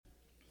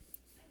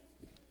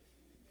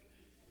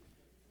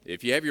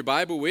If you have your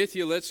Bible with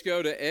you, let's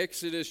go to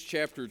Exodus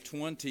chapter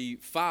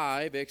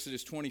 25.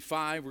 Exodus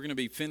 25, we're going to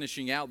be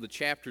finishing out the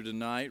chapter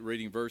tonight,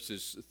 reading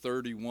verses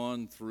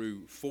 31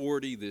 through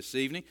 40 this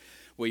evening.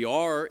 We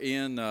are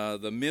in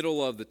the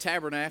middle of the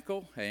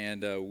tabernacle,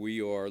 and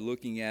we are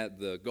looking at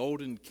the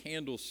golden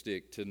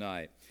candlestick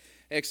tonight.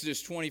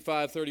 Exodus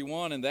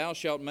 25:31, and thou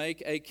shalt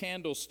make a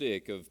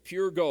candlestick of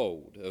pure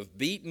gold, of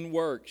beaten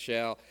work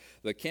shall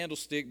the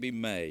candlestick be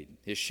made.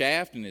 His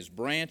shaft and his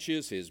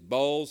branches, his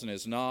bowls and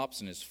his knops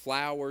and his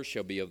flowers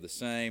shall be of the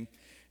same.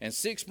 And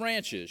 6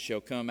 branches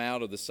shall come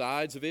out of the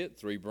sides of it,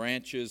 3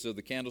 branches of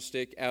the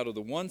candlestick out of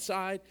the one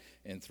side,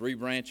 and 3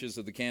 branches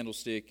of the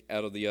candlestick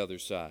out of the other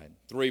side.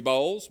 3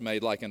 bowls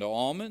made like unto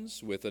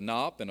almonds, with a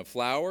knop and a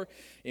flower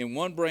in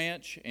one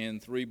branch,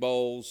 and 3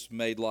 bowls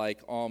made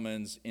like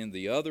almonds in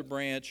the other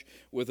branch,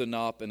 with a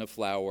knop and a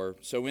flower.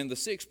 So in the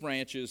 6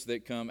 branches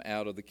that come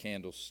out of the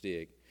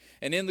candlestick.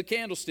 And in the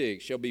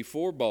candlestick shall be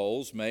 4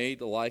 bowls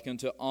made like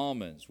unto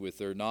almonds, with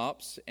their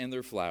knops and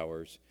their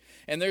flowers.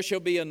 And there shall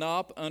be a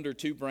knop under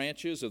 2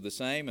 branches of the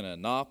same, and a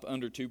knop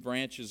under 2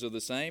 branches of the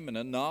same, and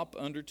a knop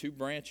under 2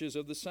 branches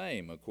of the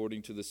same,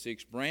 according to the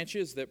 6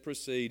 branches that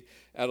proceed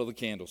out of the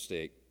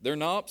candlestick. Their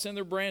knops and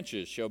their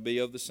branches shall be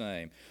of the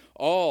same.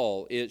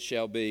 All it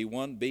shall be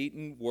one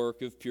beaten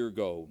work of pure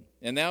gold.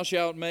 And thou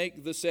shalt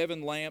make the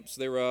 7 lamps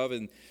thereof,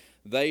 and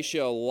they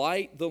shall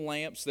light the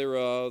lamps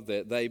thereof,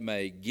 that they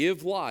may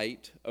give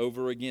light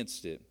over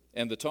against it.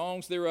 And the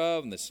tongs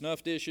thereof and the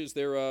snuff dishes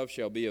thereof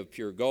shall be of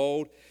pure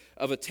gold.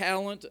 Of a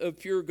talent of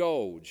pure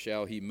gold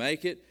shall he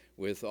make it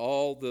with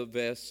all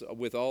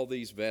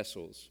these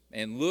vessels.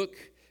 And look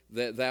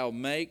that thou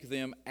make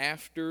them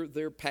after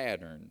their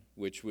pattern,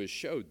 which was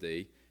showed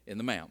thee in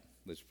the mount.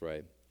 Let's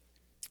pray.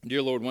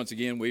 Dear Lord, once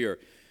again we are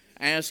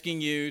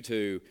asking you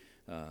to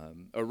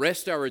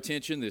arrest our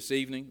attention this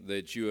evening,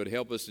 that you would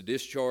help us to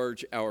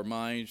discharge our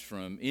minds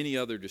from any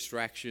other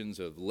distractions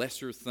of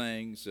lesser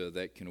things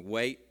that can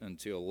wait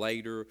until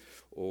later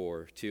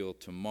or till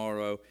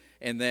tomorrow,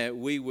 and that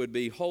we would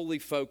be wholly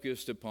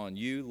focused upon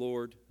you,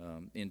 Lord,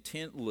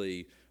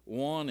 intently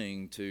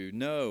wanting to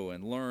know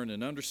and learn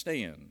and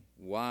understand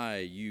why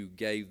you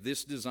gave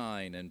this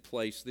design and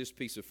placed this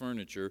piece of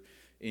furniture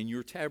in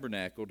your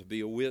tabernacle to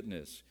be a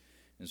witness.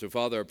 And so,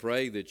 Father, I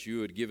pray that you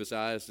would give us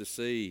eyes to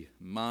see,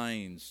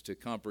 minds to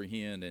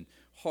comprehend, and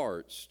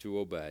hearts to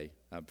obey.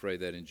 I pray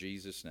that in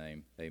Jesus'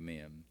 name,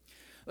 amen.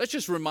 Let's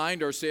just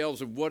remind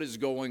ourselves of what is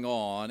going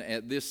on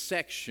at this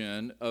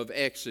section of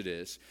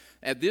Exodus.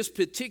 At this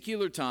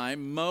particular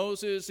time,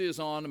 Moses is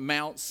on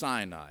Mount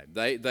Sinai.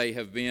 They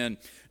have been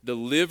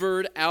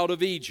delivered out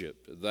of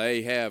Egypt.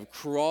 They have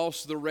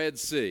crossed the Red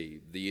Sea.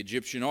 The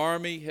Egyptian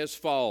army has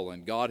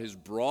fallen. God has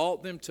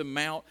brought them to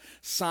Mount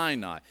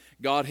Sinai.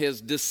 God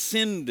has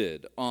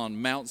descended on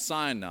Mount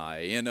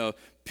Sinai in a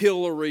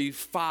pillory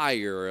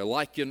fire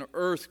like an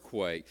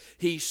earthquake.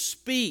 He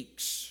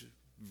speaks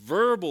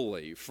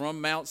verbally from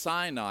Mount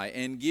Sinai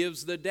and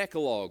gives the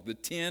Decalogue, the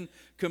 10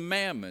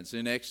 Commandments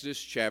in Exodus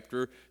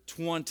chapter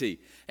 20.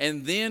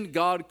 And then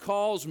God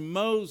calls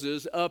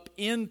Moses up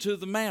into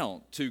the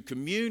mount to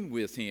commune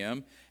with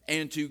him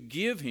and to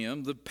give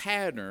him the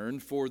pattern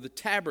for the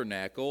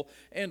tabernacle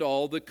and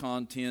all the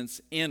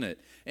contents in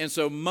it. And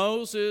so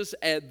Moses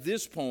at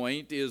this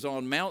point is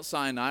on Mount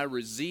Sinai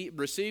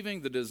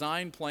receiving the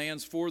design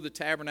plans for the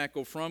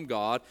tabernacle from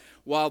God,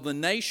 while the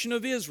nation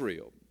of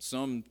Israel,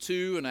 some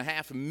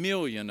 2.5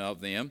 million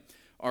of them,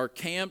 are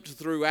camped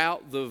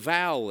throughout the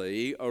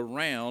valley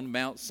around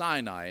Mount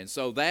Sinai. And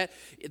so that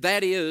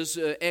is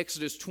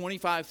Exodus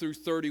 25 through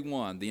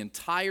 31. The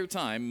entire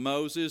time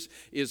Moses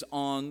is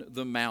on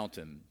the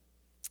mountain.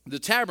 The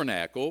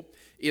tabernacle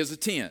is a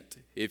tent,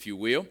 if you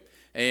will,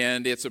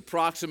 and it's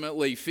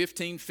approximately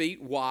 15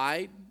 feet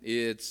wide.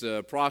 It's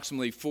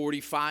approximately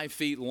 45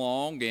 feet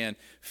long and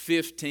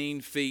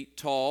 15 feet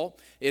tall.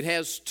 It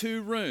has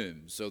 2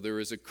 rooms, so there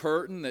is a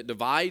curtain that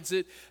divides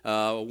it,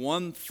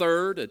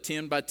 1/3, a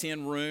 10 by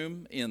 10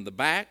 room in the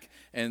back,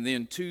 and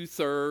then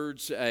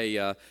 2/3,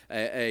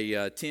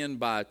 a 10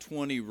 by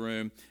 20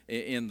 room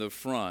in the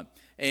front.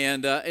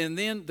 And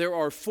then there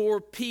are 4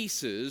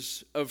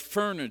 pieces of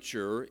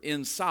furniture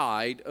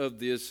inside of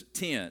this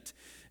tent.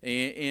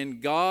 In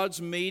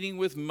God's meeting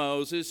with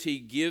Moses, he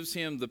gives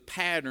him the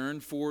pattern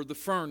for the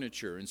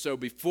furniture. And so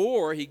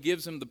before he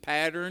gives him the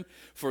pattern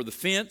for the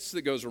fence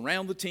that goes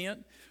around the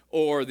tent,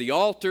 or the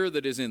altar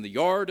that is in the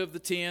yard of the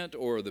tent,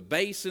 or the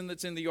basin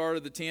that's in the yard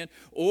of the tent,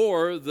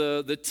 or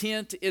the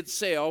tent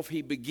itself,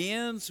 he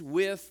begins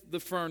with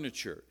the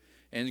furniture.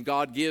 And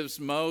God gives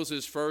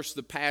Moses first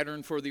the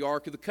pattern for the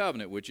Ark of the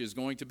Covenant, which is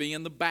going to be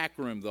in the back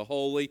room, the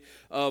Holy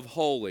of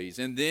Holies.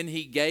 And then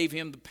he gave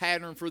him the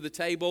pattern for the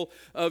table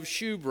of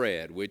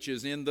shewbread, which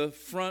is in the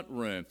front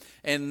room.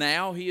 And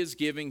now he is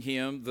giving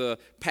him the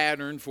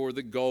pattern for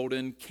the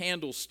golden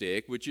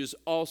candlestick, which is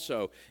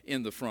also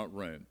in the front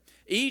room.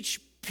 Each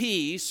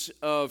piece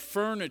of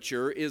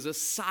furniture is a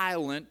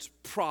silent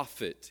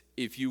prophet,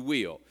 if you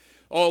will.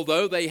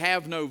 Although they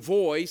have no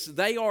voice,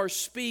 they are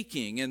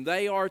speaking and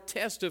they are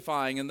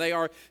testifying and they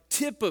are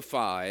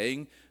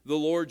typifying the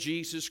Lord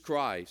Jesus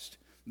Christ.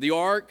 The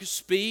ark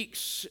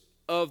speaks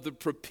of the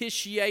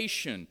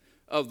propitiation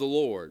of the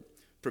Lord.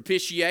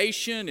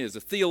 Propitiation is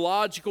a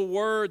theological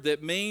word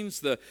that means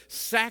the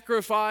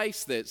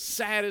sacrifice that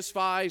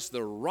satisfies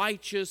the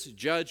righteous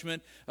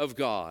judgment of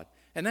God.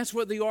 And that's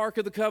what the Ark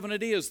of the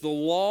Covenant is. The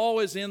law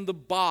is in the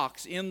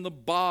box, in the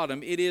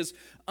bottom. It is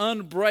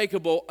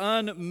unbreakable,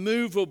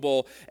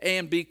 unmovable,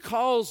 and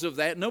because of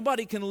that,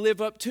 nobody can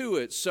live up to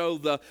it. So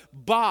the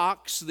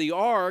box, the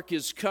ark,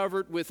 is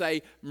covered with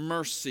a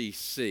mercy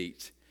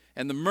seat.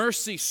 And the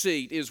mercy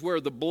seat is where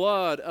the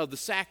blood of the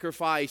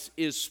sacrifice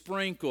is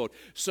sprinkled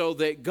so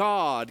that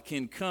God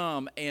can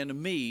come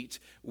and meet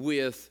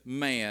with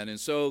man. And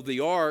so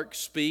the ark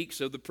speaks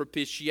of the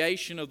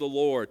propitiation of the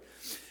Lord.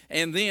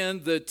 And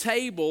then the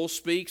table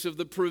speaks of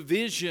the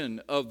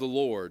provision of the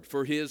Lord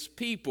for His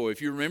people.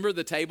 If you remember,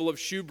 the table of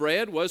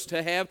shewbread was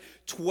to have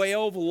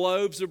 12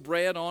 loaves of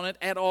bread on it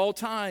at all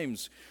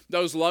times.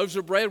 Those loaves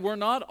of bread were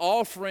not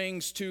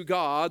offerings to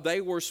God. They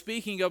were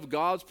speaking of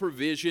God's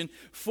provision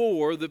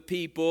for the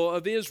people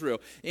of Israel.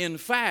 In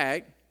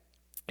fact,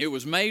 it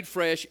was made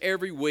fresh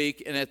every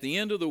week, and at the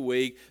end of the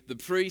week, the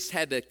priests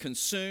had to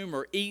consume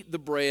or eat the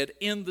bread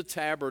in the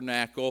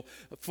tabernacle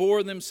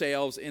for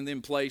themselves and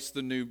then place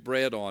the new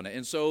bread on it.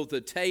 And so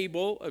the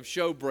table of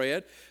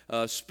showbread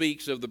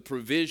speaks of the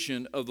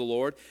provision of the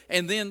Lord.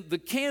 And then the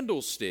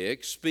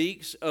candlestick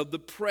speaks of the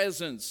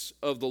presence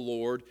of the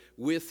Lord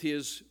with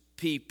His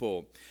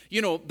people.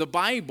 You know, the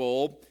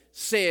Bible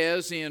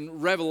says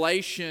in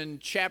Revelation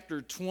chapter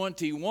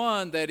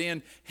 21 that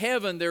in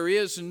heaven there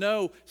is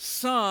no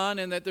sun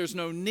and that there's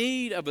no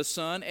need of a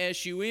sun,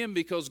 S-U-M,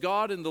 because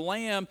God and the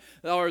Lamb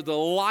are the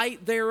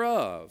light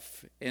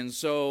thereof. And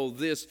so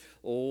this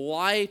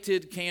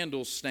lighted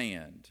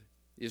candlestand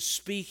is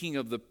speaking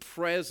of the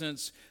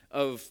presence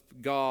of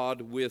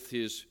God with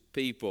His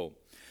people.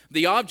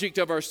 The object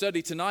of our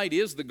study tonight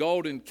is the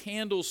golden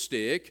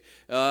candlestick.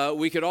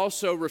 We could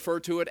also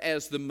refer to it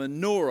as the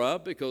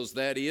menorah, because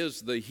that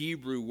is the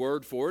Hebrew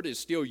word for it.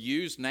 It's still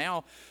used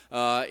now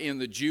in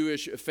the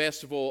Jewish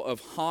festival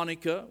of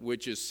Hanukkah,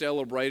 which is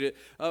celebrated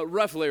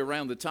roughly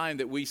around the time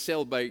that we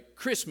celebrate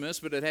Christmas,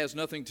 but it has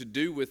nothing to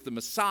do with the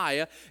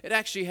Messiah. It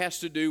actually has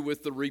to do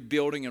with the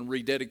rebuilding and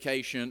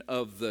rededication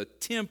of the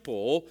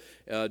temple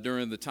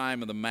during the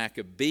time of the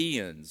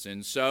Maccabees.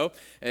 And so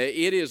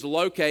it is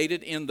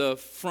located in the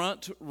front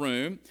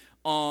room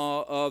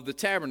of the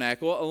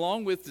tabernacle,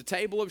 along with the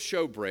table of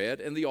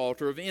showbread and the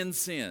altar of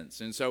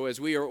incense. And so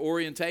as we are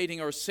orientating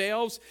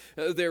ourselves,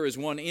 there is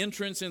one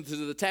entrance into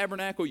the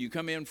tabernacle. You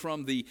come in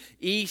from the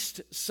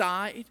east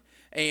side,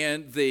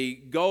 and the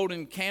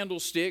golden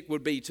candlestick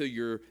would be to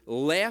your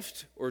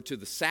left or to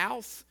the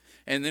south.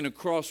 And then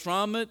across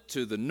from it,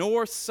 to the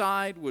north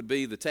side, would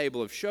be the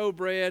table of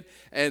showbread,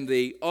 and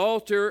the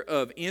altar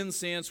of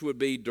incense would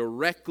be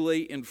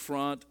directly in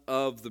front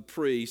of the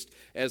priest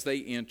as they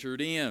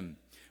entered in.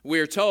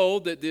 We're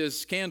told that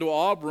this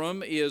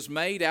candelabrum is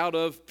made out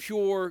of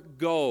pure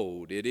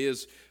gold. It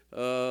is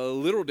a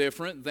little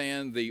different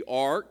than the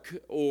ark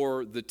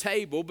or the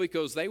table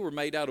because they were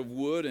made out of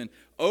wood and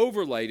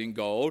overlaid in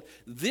gold.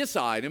 This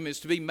item is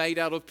to be made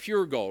out of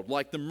pure gold,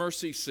 like the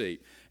mercy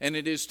seat. And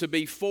it is to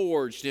be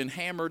forged and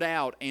hammered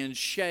out and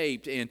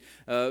shaped and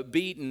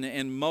beaten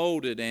and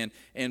molded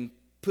and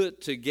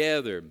put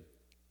together.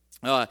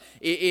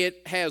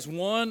 It has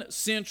one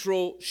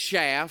central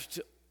shaft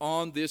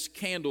on this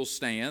candle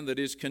stand that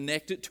is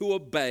connected to a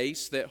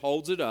base that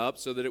holds it up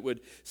so that it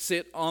would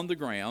sit on the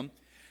ground.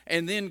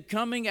 And then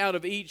coming out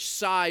of each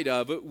side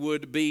of it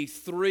would be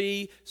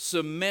 3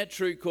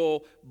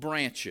 symmetrical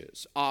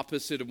branches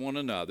opposite of one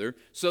another,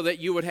 so that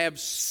you would have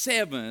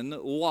 7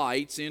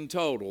 lights in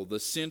total. The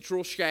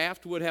central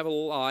shaft would have a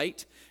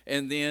light,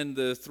 and then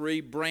the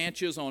 3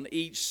 branches on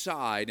each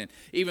side. And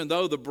even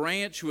though the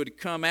branch would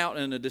come out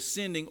in a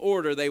descending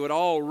order, they would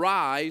all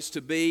rise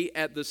to be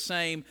at the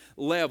same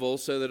level,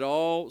 so that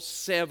all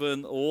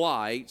 7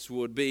 lights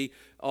would be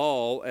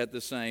all at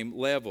the same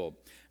level.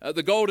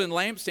 The golden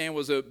lampstand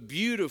was a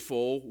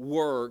beautiful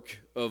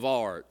work of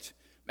art.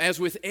 As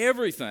with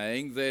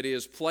everything that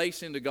is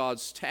placed into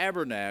God's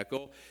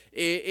tabernacle,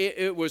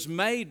 it was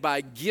made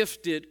by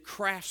gifted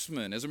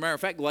craftsmen. As a matter of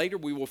fact, later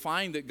we will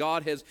find that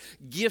God has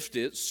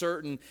gifted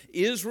certain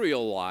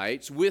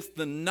Israelites with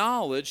the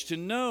knowledge to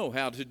know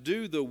how to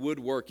do the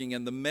woodworking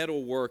and the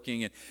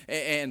metalworking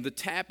and the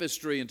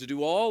tapestry and to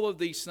do all of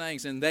these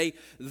things. And they,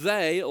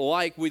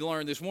 like we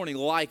learned this morning,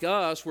 like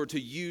us, were to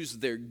use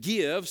their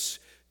gifts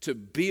to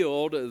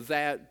build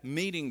that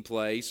meeting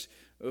place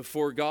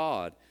for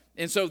God.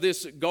 And so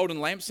this golden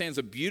lampstand is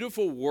a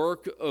beautiful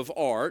work of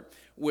art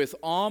with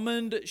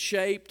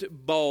almond-shaped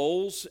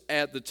bowls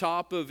at the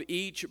top of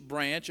each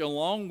branch,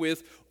 along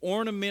with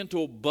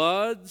ornamental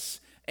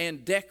buds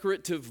and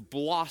decorative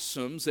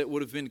blossoms that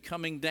would have been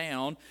coming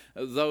down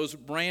those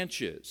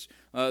branches.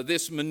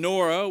 This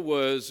menorah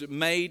was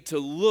made to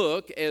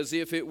look as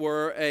if it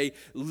were a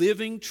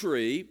living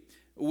tree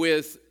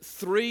with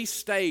 3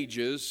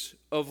 stages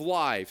of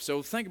life.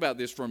 So think about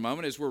this for a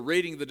moment as we're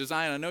reading the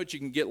design. I know that you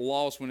can get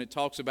lost when it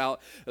talks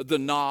about the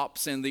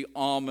knops and the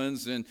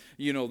almonds and,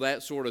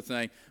 that sort of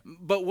thing.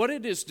 But what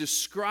it is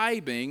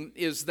describing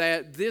is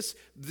that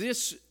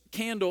this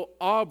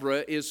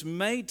candelabra is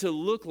made to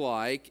look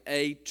like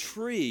a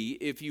tree,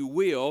 if you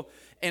will,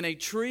 and a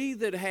tree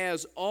that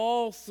has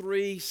all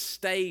three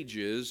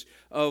stages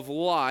of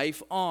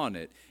life on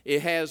it.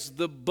 It has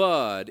the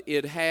bud,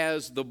 it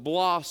has the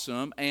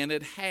blossom, and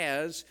it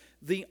has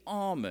the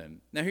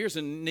almond. Now here's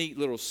a neat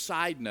little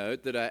side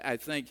note that I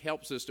think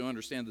helps us to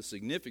understand the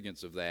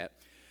significance of that.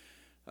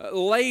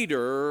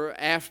 Later,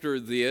 after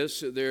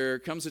this, there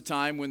comes a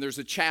time when there's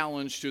a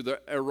challenge to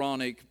the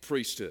Aaronic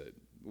priesthood.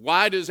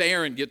 Why does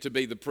Aaron get to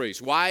be the priest?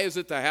 Why is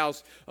it the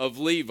house of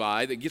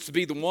Levi that gets to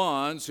be the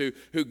ones who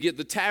get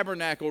the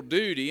tabernacle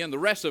duty, and the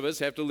rest of us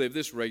have to live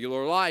this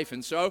regular life?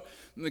 And so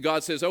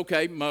God says,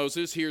 okay,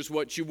 Moses, here's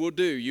what you will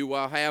do. You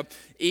will have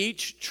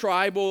each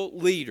tribal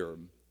leader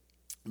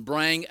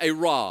bring a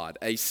rod,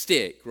 a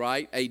stick,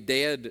 right? A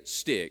dead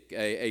stick,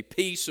 a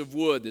piece of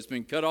wood that's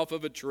been cut off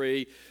of a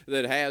tree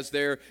that has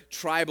their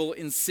tribal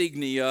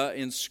insignia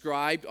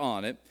inscribed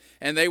on it.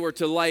 And they were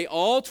to lay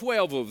all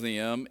 12 of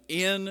them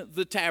in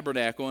the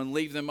tabernacle and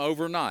leave them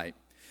overnight.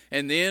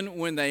 And then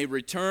when they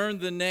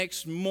returned the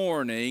next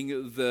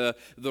morning, the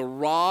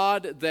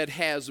rod that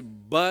has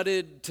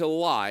budded to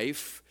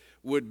life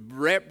would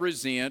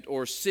represent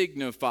or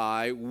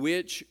signify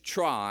which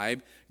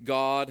tribe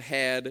God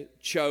had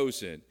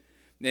chosen.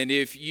 And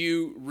if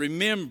you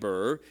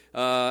remember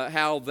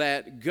how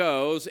that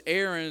goes,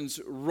 Aaron's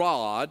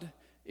rod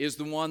is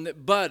the one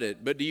that budded.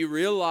 But do you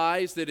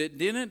realize that it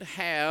didn't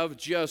have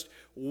just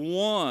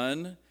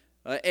one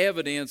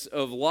evidence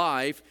of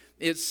life?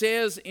 It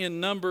says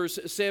in Numbers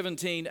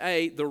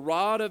 17:8, the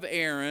rod of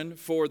Aaron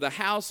for the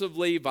house of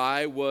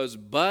Levi was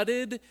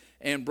budded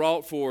and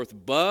brought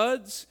forth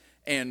buds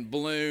and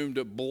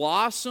bloomed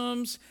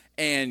blossoms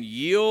and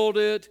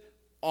yielded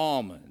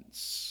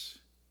almonds.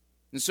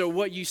 And so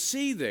what you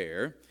see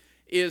there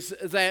is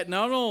that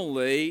not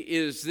only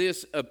is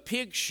this a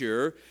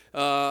picture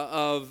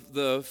of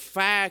the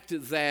fact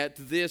that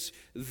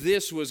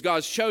this was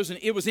God's chosen,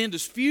 it was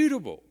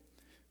indisputable.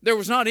 There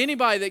was not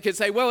anybody that could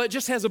say, well, it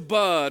just has a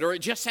bud, or it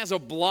just has a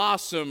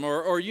blossom,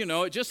 or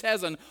it just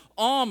has an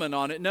almond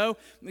on it. No,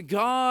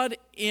 God,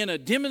 in a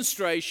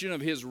demonstration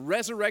of His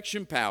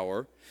resurrection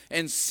power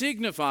and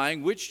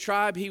signifying which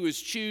tribe He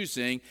was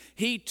choosing,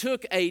 He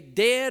took a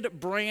dead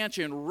branch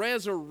and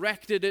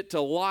resurrected it to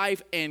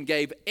life and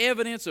gave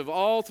evidence of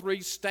all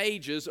three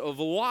stages of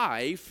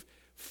life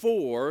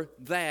for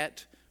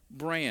that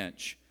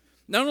branch.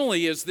 Not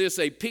only is this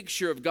a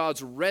picture of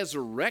God's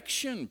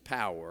resurrection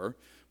power,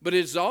 but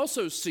it's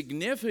also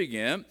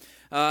significant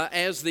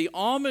as the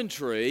almond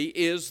tree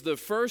is the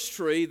first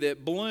tree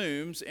that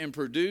blooms and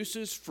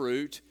produces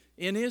fruit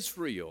in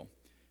Israel.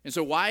 And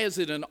so why is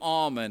it an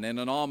almond and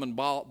an almond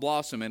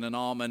blossom and an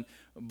almond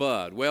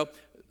bud? Well,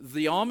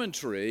 the almond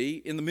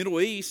tree in the Middle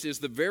East is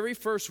the very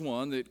first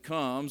one that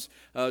comes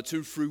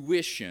to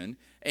fruition,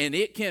 and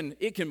it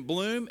can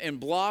bloom and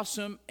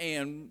blossom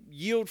and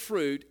yield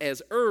fruit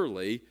as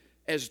early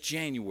as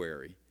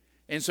January.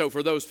 And so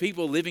for those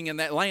people living in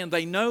that land,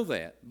 they know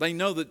that. They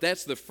know that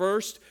that's the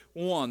first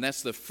one.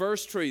 That's the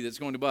first tree that's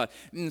going to bud.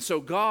 And so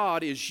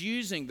God is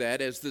using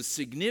that as the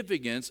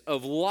significance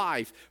of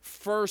life,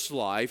 first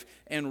life,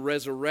 and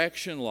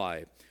resurrection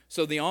life.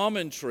 So the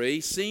almond tree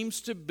seems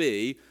to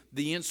be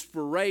the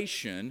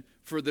inspiration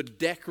for the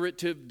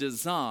decorative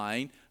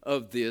design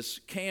of this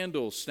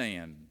candle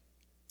stand.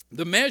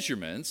 The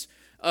measurements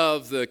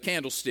of the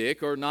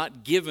candlestick are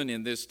not given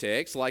in this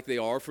text like they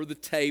are for the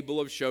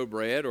table of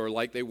showbread or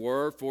like they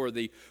were for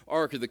the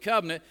Ark of the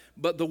Covenant,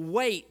 but the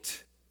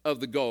weight of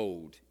the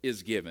gold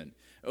is given.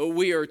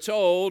 We are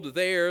told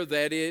there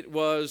that it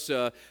was,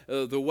 the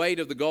weight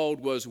of the gold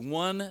was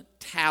 1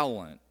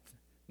 talent.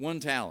 1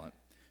 talent.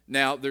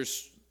 Now,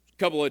 there's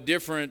couple of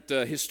different,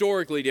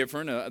 historically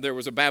different. There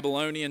was a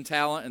Babylonian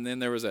talent, and then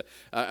there was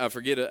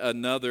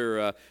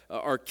another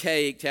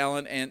archaic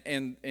talent,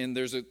 and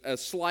there's a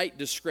slight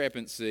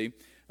discrepancy.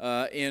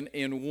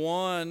 In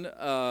one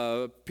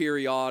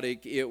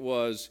periodic, it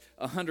was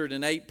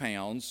 108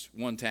 pounds,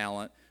 1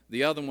 talent.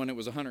 The other one, it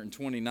was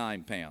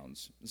 129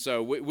 pounds.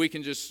 So we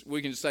can just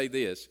say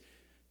this: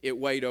 it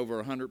weighed over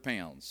 100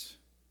 pounds,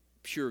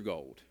 pure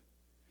gold.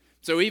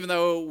 So even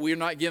though we're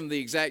not given the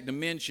exact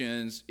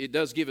dimensions, it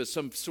does give us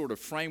some sort of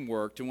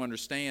framework to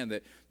understand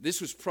that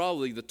this was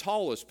probably the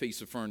tallest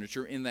piece of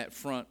furniture in that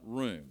front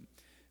room,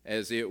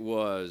 as it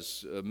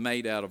was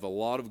made out of a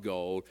lot of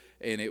gold,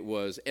 and it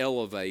was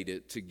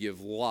elevated to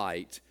give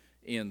light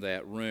in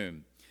that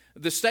room.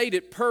 The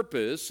stated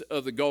purpose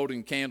of the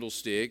golden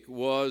candlestick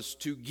was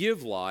to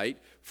give light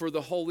for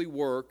the holy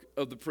work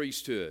of the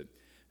priesthood.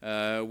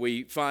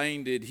 We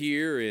find it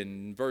here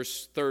in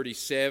verse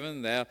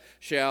 37, thou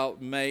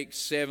shalt make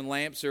 7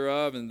 lamps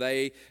thereof, and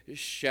they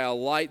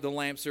shall light the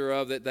lamps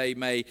thereof, that they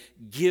may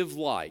give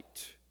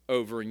light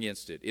over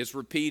against it. It's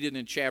repeated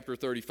in chapter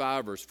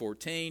 35, verse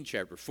 14,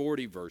 chapter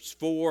 40, verse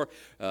 4,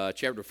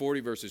 chapter 40,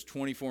 verses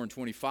 24 and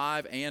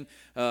 25, and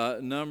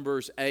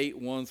Numbers 8,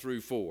 1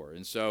 through 4.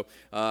 And so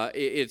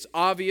it's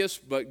obvious,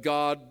 but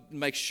God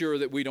makes sure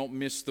that we don't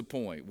miss the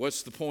point.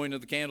 What's the point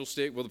of the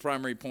candlestick? Well, the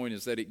primary point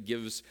is that it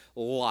gives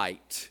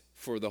light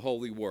for the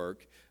holy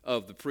work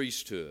of the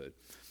priesthood.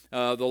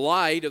 The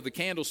light of the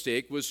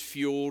candlestick was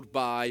fueled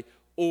by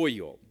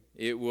oil.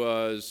 It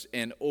was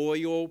an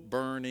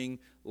oil-burning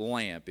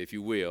lamp, if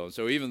you will. And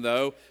so even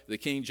though the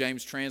King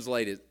James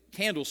translated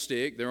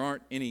candlestick, there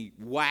aren't any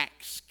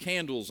wax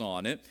candles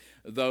on it.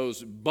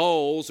 Those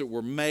bowls that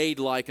were made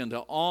like unto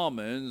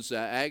almonds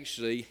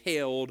actually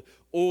held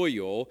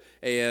oil,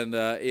 and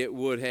it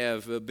would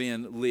have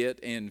been lit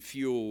and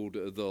fueled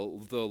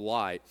the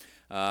light.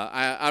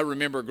 I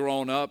remember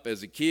growing up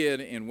as a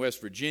kid in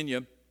West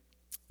Virginia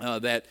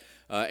that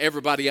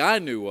everybody I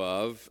knew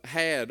of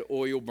had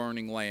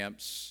oil-burning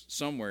lamps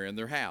somewhere in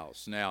their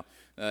house. Now,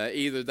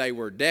 either they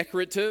were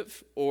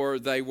decorative or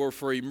they were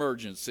for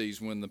emergencies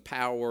when the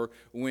power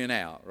went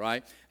out,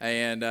 right?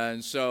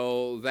 And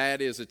so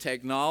that is a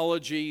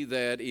technology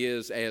that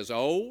is as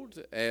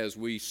old as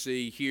we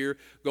see here,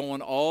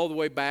 going all the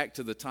way back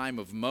to the time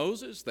of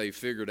Moses. They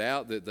figured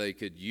out that they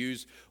could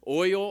use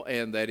oil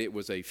and that it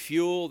was a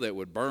fuel that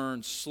would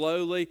burn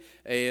slowly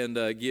and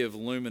give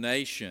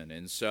illumination.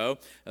 And so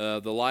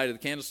the light of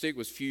the candlestick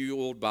was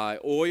fueled by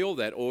oil.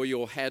 That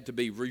oil had to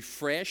be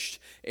refreshed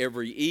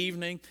every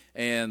evening,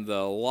 and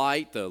the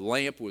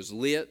lamp was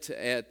lit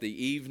at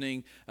the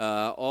evening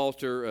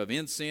altar of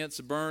incense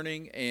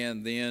burning,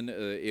 and then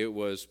it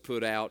was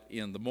put out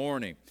in the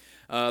morning.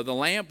 The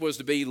lamp was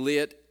to be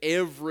lit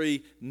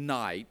every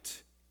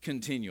night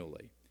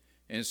continually.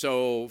 And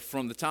so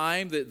from the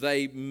time that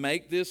they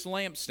make this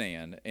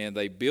lampstand and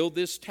they build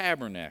this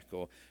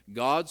tabernacle,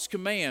 God's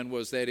command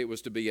was that it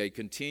was to be a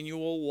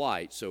continual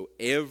light. So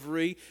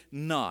every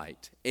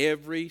night,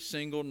 every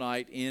single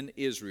night in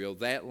Israel,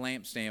 that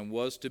lampstand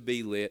was to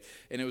be lit,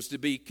 and it was to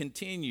be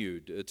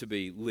continued to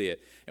be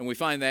lit. And we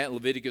find that in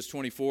Leviticus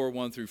 24,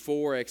 1 through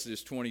 4,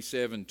 Exodus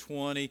 27,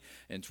 20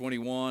 and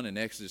 21, and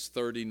Exodus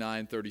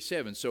 39,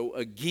 37. So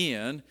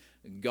again,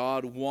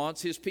 God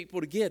wants His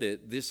people to get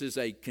it. This is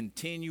a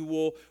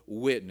continual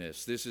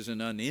witness. This is an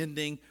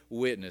unending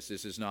witness.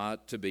 This is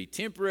not to be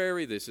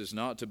temporary. This is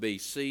not to be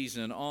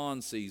season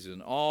on,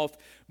 season off,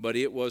 but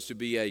it was to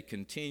be a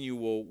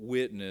continual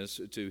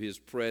witness to His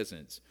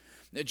presence.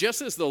 Now,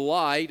 just as the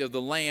light of the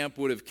lamp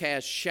would have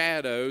cast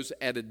shadows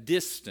at a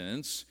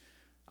distance,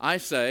 I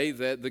say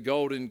that the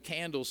golden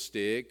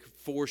candlestick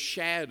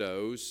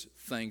foreshadows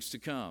things to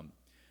come.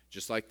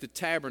 Just like the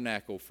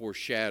tabernacle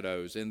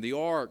foreshadows, and the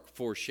ark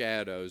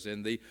foreshadows,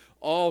 and the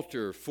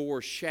altar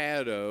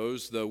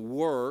foreshadows the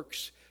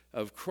works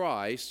of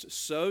Christ,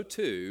 so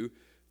too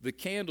the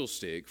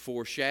candlestick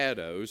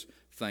foreshadows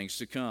things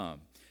to come.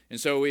 And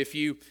so if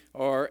you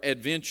are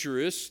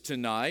adventurous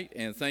tonight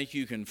and think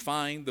you can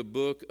find the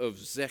book of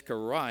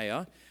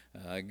Zechariah,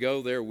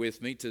 go there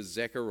with me to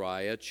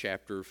Zechariah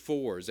chapter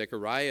 4.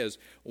 Zechariah is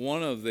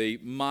one of the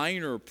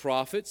minor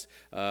prophets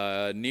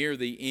near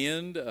the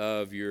end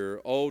of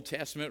your Old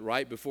Testament,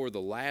 right before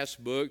the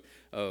last book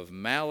of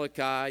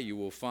Malachi. You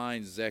will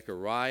find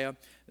Zechariah.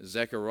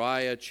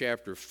 Zechariah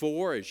chapter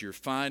 4, as you're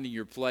finding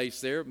your place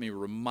there, let me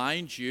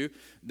remind you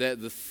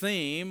that the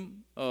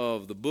theme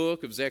of the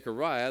book of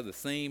Zechariah, the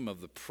theme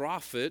of the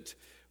prophet,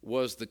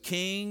 was the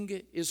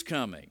king is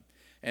coming.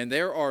 And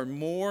there are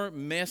more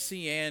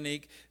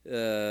messianic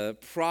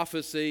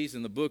prophecies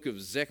in the book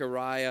of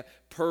Zechariah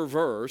per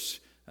verse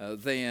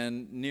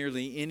than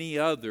nearly any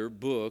other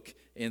book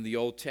in the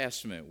Old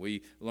Testament.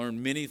 We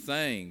learn many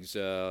things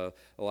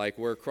like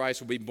where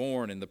Christ will be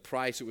born and the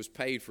price that was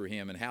paid for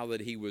him and how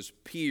that he was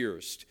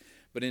pierced.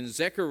 But in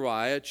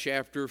Zechariah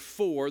chapter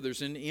 4,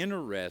 there's an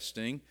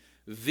interesting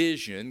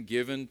vision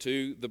given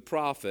to the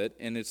prophet,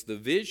 and it's the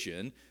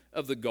vision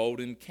of the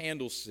golden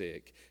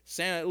candlestick.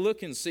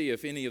 Look and see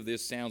if any of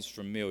this sounds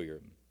familiar.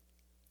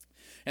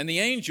 And the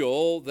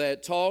angel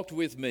that talked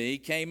with me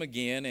came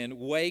again and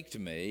waked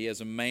me as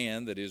a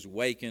man that is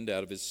wakened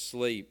out of his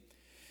sleep,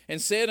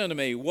 and said unto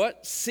me,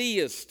 What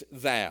seest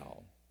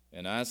thou?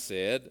 And I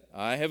said,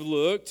 I have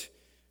looked,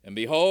 and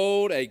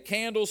behold, a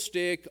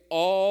candlestick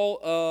all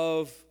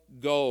of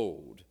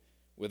gold,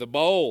 with a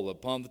bowl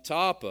upon the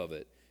top of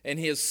it, and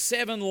his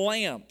 7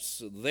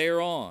 lamps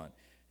thereon,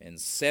 and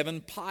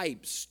 7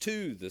 pipes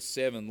to the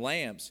 7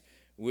 lamps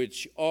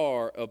which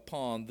are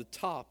upon the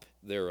top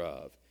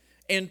thereof,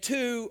 and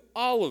 2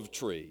 olive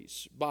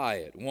trees by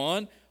it,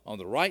 one on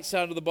the right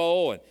side of the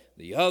bowl, and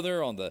the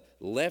other on the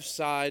left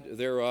side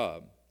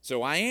thereof.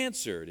 So I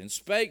answered and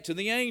spake to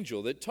the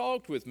angel that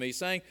talked with me,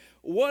 saying,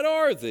 What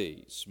are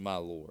these, my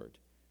Lord?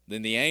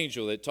 Then the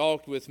angel that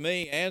talked with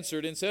me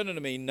answered and said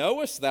unto me,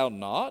 Knowest thou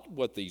not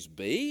what these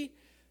be?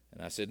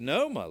 And I said,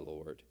 No, my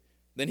Lord.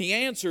 Then he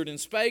answered and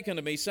spake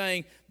unto me,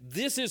 saying,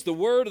 This is the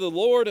word of the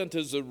Lord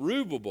unto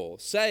Zerubbabel,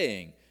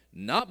 saying,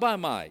 Not by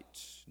might,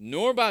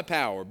 nor by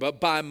power, but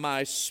by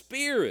my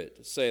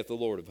Spirit, saith the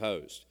Lord of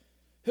hosts.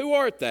 Who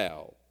art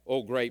thou,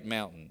 O great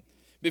mountain?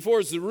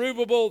 Before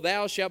Zerubbabel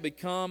thou shalt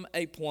become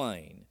a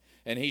plain,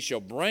 and he shall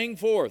bring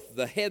forth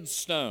the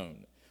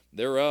headstone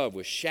thereof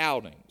with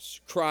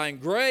shoutings, crying,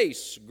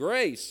 Grace,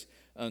 grace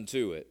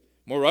unto it.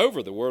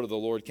 Moreover, the word of the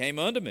Lord came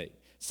unto me,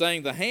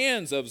 saying, The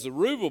hands of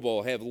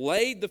Zerubbabel have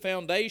laid the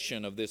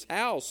foundation of this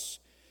house.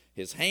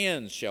 His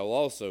hands shall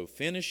also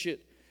finish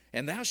it.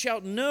 And thou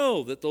shalt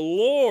know that the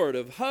Lord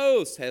of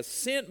hosts hath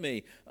sent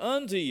me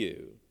unto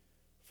you.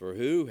 For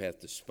who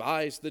hath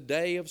despised the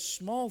day of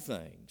small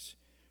things?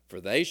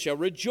 For they shall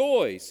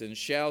rejoice and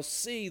shall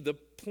see the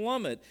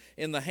plummet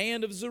in the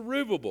hand of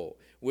Zerubbabel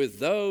with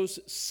those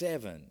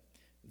 7.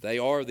 They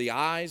are the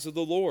eyes of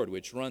the Lord,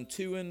 which run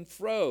to and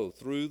fro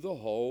through the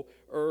whole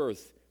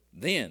earth.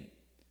 Then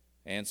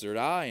answered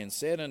I and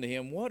said unto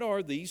him, What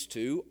are these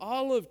 2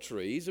 olive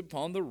trees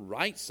upon the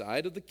right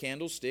side of the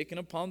candlestick and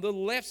upon the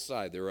left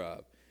side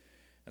thereof?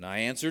 And I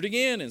answered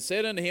again and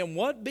said unto him,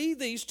 What be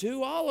these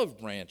 2 olive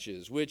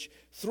branches, which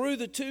through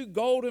the 2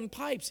 golden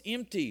pipes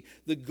empty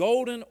the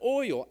golden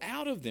oil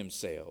out of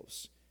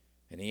themselves?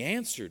 And he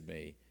answered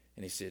me,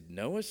 and he said,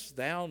 Knowest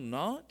thou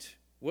not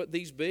what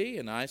these be?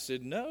 And I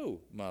said,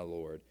 No, my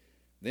Lord.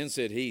 Then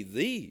said he,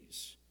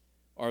 These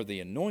are the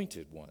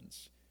anointed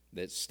ones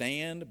that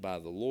stand by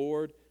the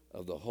Lord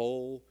of the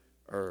whole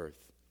earth.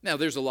 Now,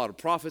 there's a lot of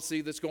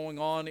prophecy that's going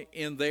on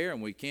in there,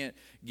 and we can't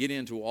get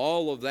into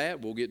all of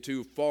that. We'll get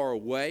too far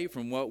away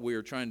from what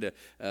we're trying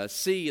to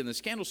see in this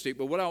candlestick.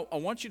 But what I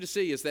want you to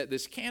see is that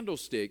this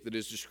candlestick that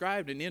is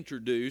described and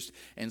introduced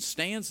and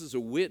stands as a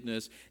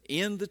witness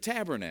in the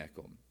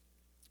tabernacle.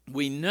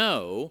 We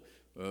know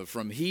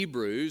from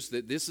Hebrews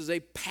that this is a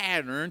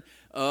pattern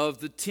of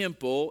the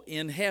temple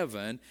in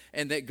heaven,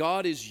 and that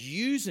God is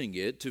using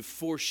it to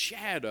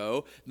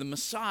foreshadow the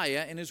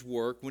Messiah and his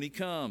work when he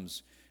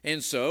comes.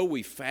 And so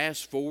we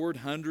fast forward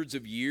hundreds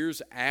of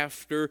years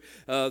after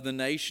the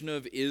nation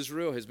of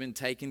Israel has been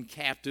taken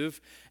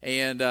captive,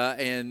 and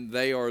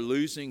they are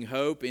losing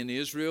hope in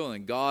Israel,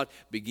 and God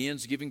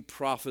begins giving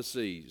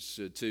prophecies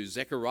to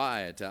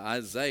Zechariah, to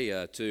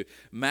Isaiah, to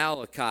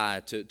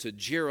Malachi, to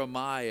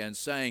Jeremiah, and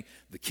saying,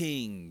 the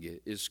king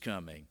is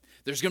coming.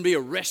 There's going to be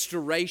a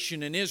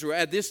restoration in Israel.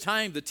 At this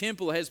time, the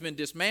temple has been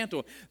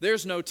dismantled.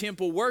 There's no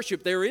temple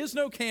worship. There is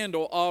no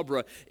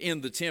candelabra in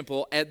the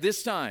temple at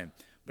this time.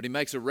 But he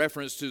makes a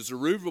reference to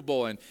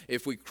Zerubbabel, and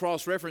if we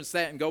cross-reference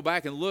that and go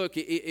back and look,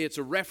 it's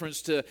a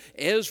reference to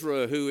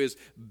Ezra, who is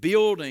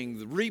rebuilding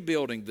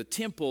the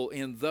temple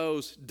in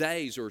those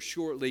days or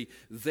shortly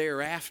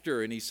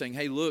thereafter. And he's saying,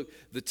 hey, look,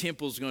 the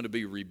temple's going to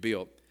be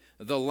rebuilt.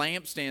 The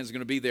lampstand is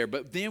going to be there.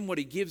 But then what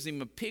he gives him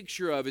a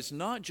picture of is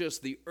not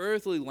just the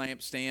earthly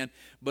lampstand,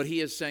 but he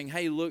is saying,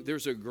 hey, look,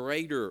 there's a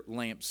greater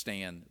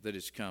lampstand that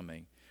is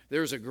coming.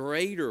 There's a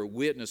greater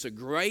witness, a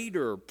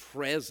greater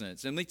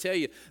presence. And let me tell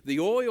you, the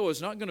oil is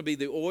not going to be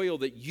the oil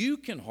that you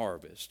can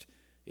harvest.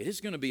 It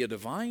is going to be a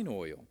divine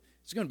oil.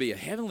 It's going to be a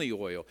heavenly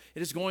oil.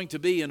 It is going to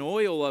be an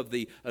oil of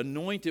the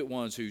anointed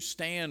ones who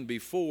stand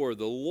before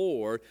the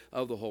Lord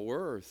of the whole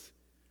earth.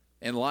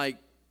 And like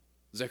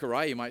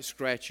Zechariah, you might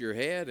scratch your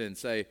head and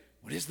say,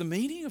 what is the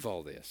meaning of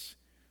all this?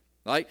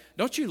 Like,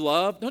 don't you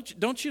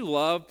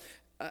love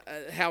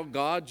how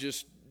God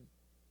just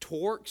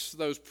torques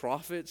those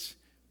prophets?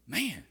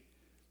 Man,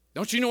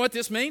 don't you know what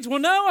this means? Well,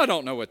 no, I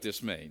don't know what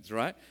this means,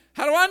 right?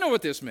 How do I know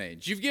what this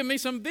means? You've given me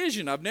some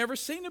vision. I've never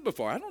seen it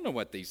before. I don't know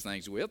what these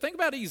things will. Think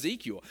about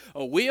Ezekiel,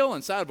 a wheel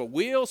inside of a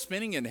wheel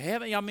spinning in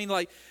heaven. I mean,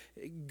 like,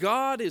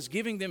 God is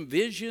giving them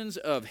visions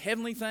of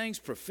heavenly things,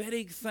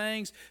 prophetic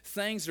things,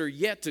 things that are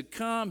yet to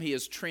come. He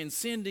is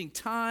transcending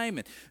time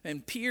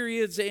and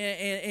periods,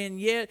 and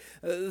yet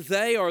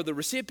they are the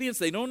recipients.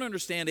 They don't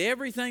understand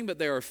everything, but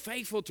they are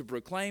faithful to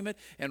proclaim it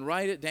and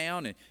write it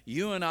down. And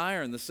you and I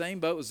are in the same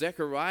boat with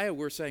Zechariah.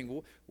 We're saying,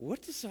 well,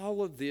 what does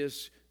all of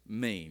this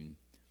mean?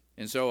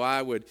 And so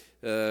I would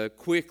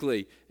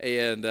quickly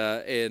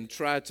and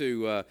try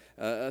to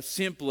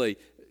simply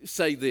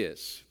say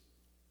this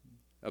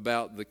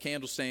about the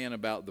candlestand,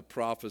 about the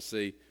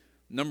prophecy.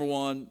 Number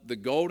one, the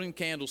golden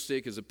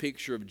candlestick is a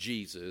picture of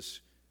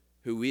Jesus,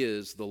 who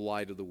is the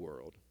light of the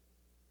world.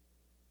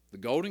 The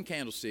golden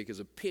candlestick is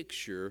a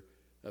picture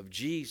of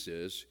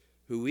Jesus,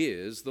 who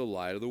is the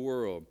light of the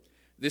world.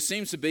 This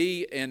seems to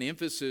be an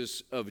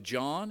emphasis of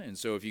John, and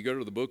so if you go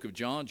to the book of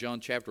John,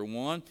 John chapter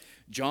 1,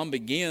 John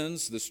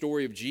begins the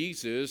story of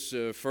Jesus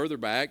further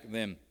back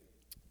than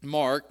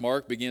Mark.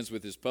 Mark begins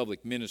with his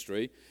public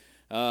ministry.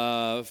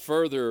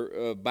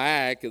 Further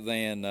back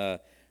than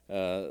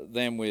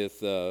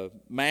with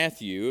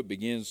Matthew. It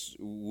begins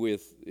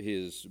with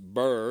his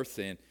birth,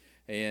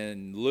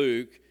 and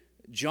Luke.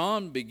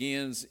 John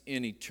begins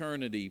in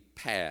eternity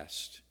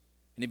past.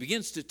 And he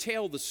begins to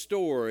tell the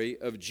story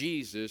of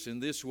Jesus in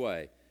this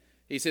way.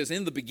 He says,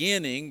 in the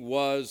beginning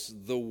was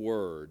the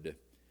Word,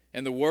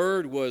 and the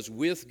Word was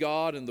with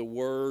God, and the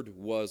Word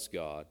was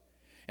God.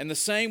 And the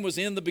same was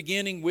in the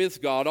beginning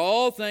with God.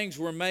 All things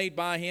were made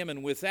by Him,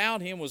 and without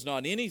Him was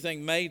not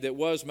anything made that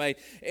was made.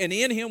 And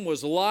in Him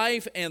was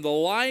life, and the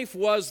life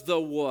was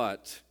the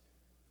what?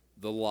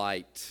 The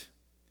light.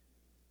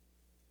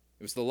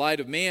 It was the light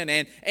of men,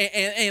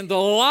 and the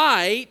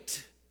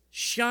light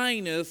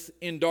shineth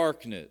in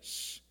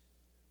darkness,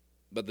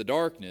 but the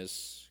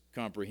darkness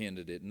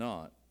comprehended it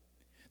not.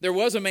 There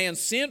was a man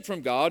sent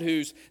from God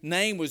whose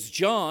name was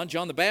John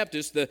the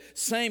Baptist. The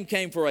same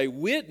came for a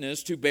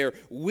witness, to bear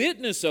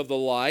witness of the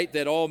light,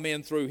 that all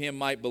men through him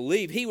might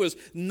believe. He was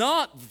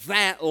not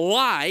that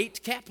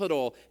light,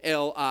 capital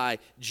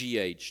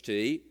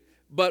L-I-G-H-T,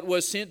 but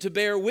was sent to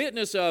bear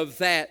witness of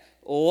that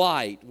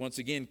light. Once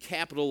again,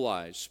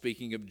 capitalized,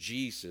 speaking of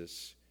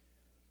Jesus.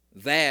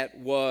 That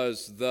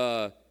was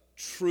the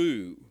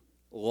true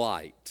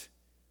light,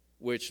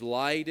 which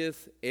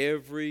lighteth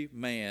every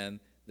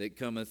man that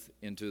cometh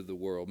into the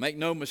world. Make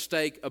no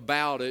mistake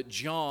about it,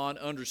 John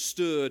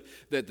understood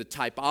that the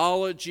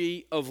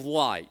typology of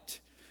light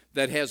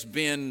that has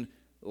been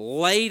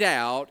laid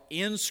out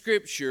in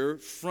Scripture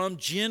from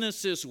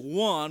Genesis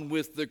 1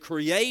 with the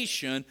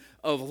creation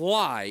of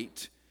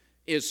light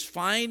is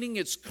finding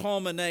its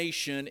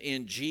culmination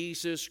in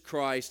Jesus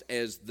Christ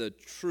as the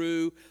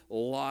true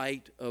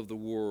light of the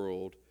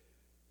world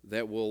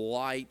that will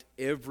light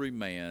every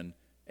man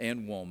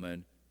and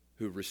woman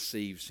who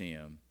receives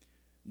him.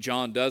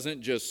 John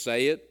doesn't just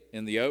say it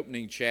in the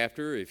opening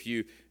chapter. If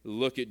you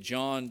look at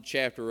John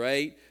chapter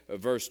 8,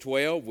 verse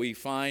 12, we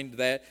find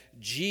that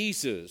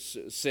Jesus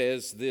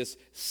says this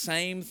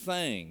same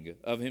thing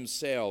of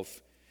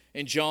himself.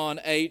 In John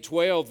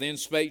 8:12, then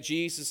spake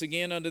Jesus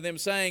again unto them,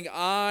 saying,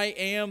 I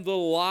am the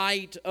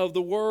light of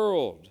the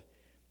world.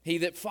 He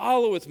that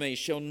followeth me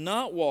shall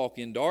not walk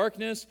in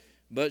darkness,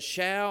 but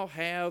shall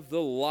have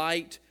the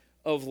light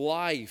of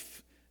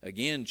life.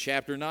 Again,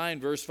 chapter 9,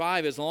 verse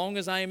 5, as long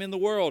as I am in the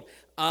world,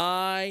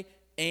 I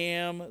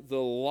am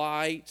the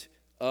light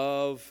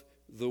of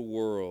the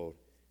world.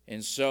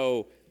 And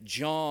so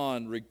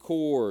John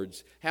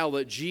records how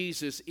that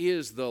Jesus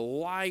is the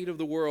light of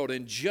the world.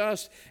 And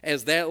just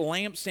as that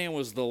lampstand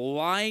was the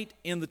light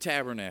in the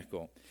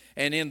tabernacle,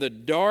 and in the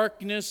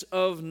darkness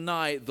of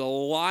night, the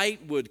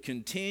light would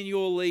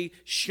continually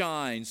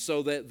shine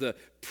so that the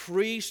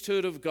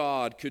priesthood of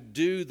God could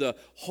do the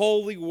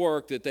holy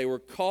work that they were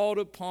called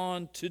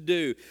upon to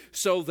do.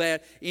 So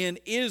that in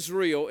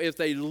Israel, if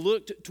they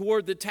looked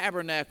toward the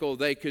tabernacle,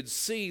 they could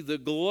see the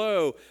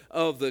glow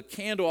of the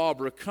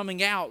candelabra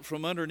coming out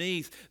from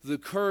underneath the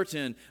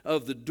curtain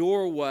of the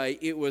doorway.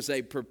 It was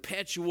a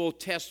perpetual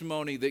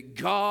testimony that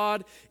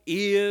God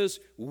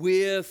is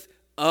with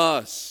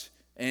us.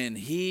 And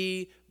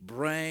He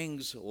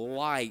brings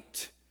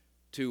light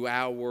to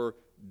our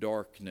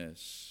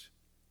darkness.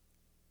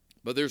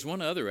 But there's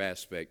one other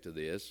aspect to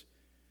this.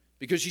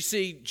 Because you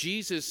see,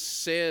 Jesus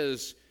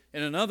says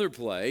in another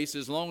place,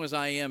 as long as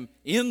I am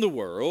in the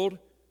world,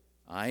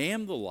 I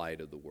am the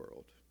light of the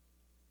world.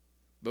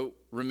 But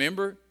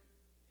remember,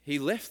 He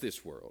left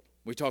this world.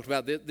 We talked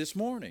about that this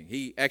morning.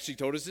 He actually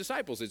told His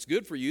disciples, it's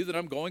good for you that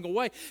I'm going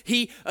away.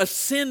 He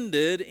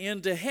ascended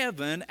into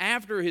heaven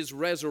after His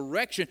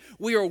resurrection.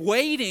 We are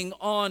waiting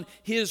on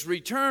His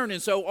return.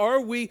 And so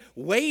are we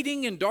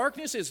waiting in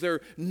darkness? Is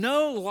there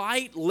no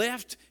light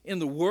left in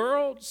the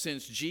world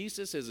since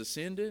Jesus has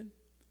ascended?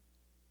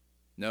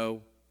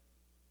 No.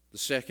 The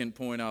second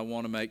point I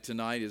want to make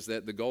tonight is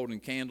that the golden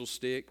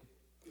candlestick,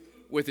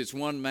 with its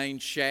one main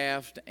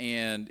shaft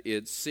and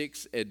its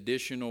 6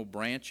 additional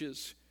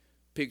branches,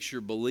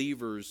 picture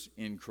believers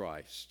in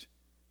Christ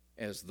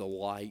as the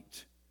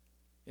light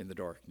in the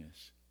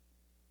darkness.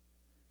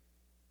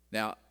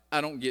 Now,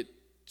 I don't get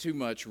too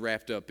much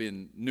wrapped up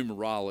in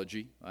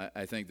numerology.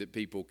 I think that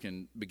people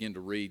can begin to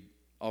read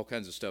all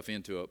kinds of stuff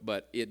into it,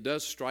 but it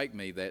does strike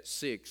me that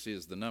 6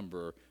 is the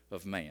number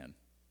of man,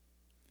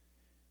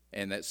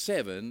 and that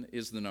 7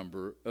 is the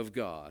number of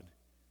God.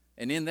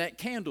 And in that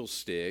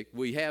candlestick,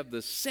 we have the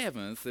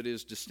 7th that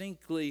is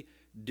distinctly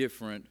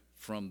different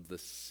from the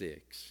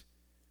 6.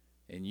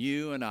 And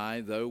you and I,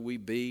 though we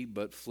be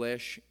but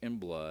flesh and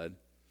blood,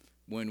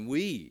 when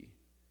we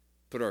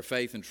put our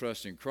faith and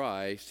trust in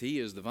Christ, He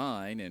is the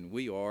vine and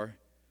we are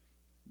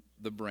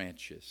the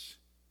branches.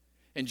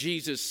 And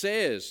Jesus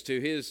says to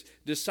His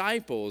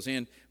disciples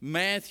in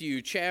Matthew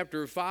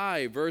chapter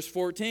 5, verse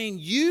 14,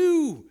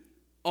 you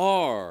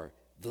are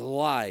the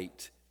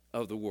light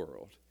of the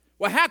world.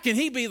 Well, how can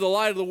He be the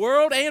light of the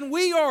world and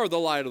we are the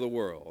light of the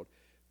world?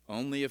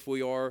 Only if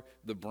we are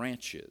the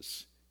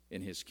branches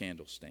in His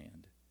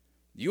candlestand.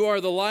 You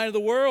are the light of the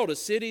world. A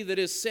city that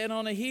is set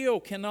on a hill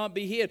cannot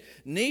be hid.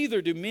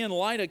 Neither do men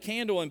light a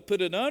candle and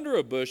put it under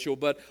a bushel,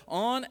 but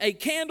on a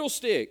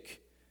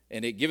candlestick,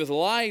 and it giveth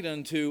light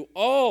unto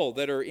all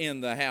that are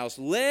in the house.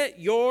 Let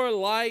your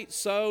light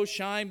so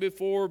shine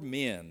before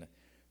men,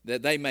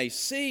 that they may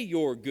see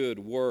your good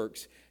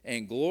works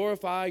and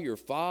glorify your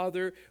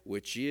Father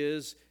which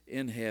is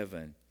in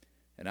heaven.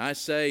 And I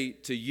say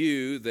to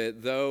you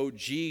that though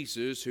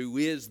Jesus, who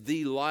is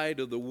the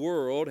light of the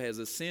world, has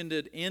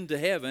ascended into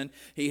heaven,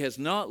 He has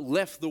not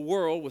left the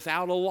world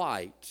without a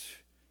light.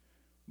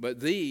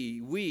 But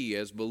we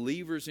as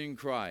believers in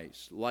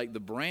Christ, like the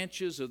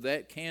branches of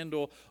that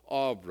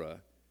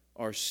candelabra,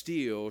 are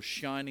still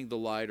shining the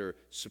light, or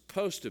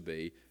supposed to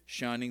be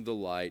shining the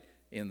light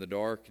in the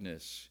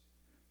darkness.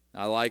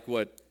 I like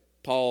what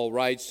Paul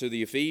writes to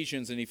the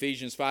Ephesians in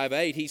Ephesians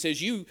 5:8, he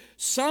says, you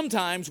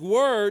sometimes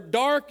were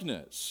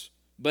darkness,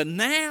 but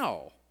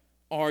now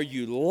are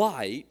you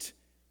light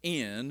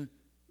in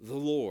the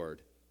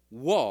Lord.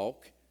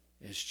 Walk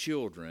as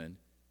children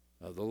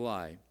of the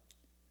light.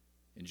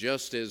 And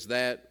just as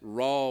that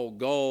raw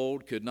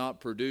gold could not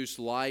produce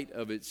light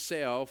of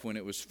itself when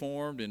it was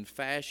formed and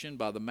fashioned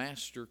by the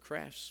master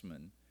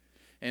craftsman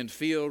and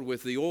filled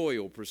with the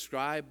oil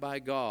prescribed by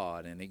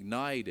God and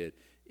ignited,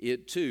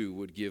 it too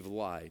would give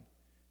light.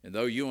 And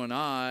though you and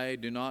I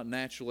do not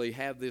naturally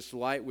have this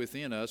light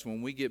within us,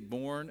 when we get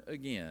born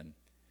again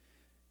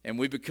and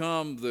we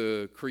become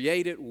the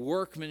created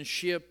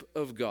workmanship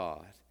of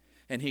God,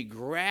 and He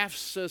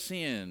grafts us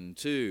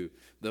into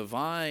the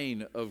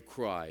vine of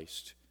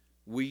Christ,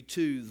 we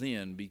too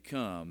then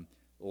become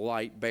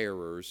light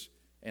bearers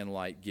and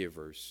light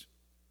givers.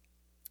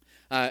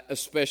 I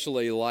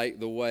especially like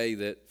the way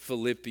that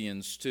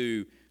Philippians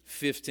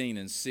 2:15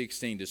 and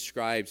 16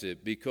 describes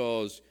it,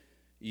 because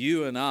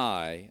you and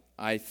I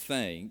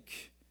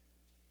think,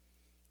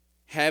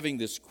 having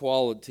this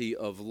quality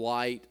of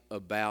light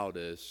about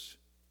us,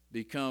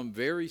 become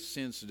very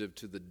sensitive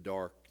to the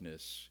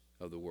darkness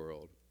of the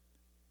world.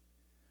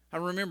 I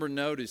remember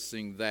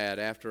noticing that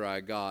after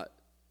I got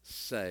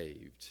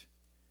saved.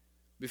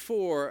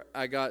 Before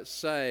I got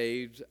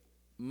saved,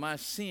 my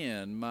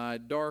sin, my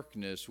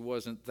darkness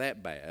wasn't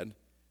that bad.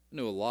 I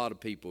knew a lot of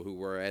people who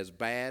were as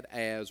bad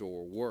as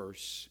or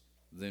worse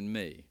than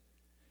me.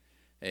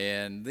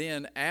 And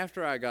then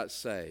after I got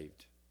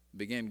saved,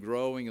 began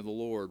growing in the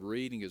Lord,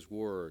 reading His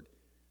Word,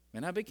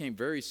 and I became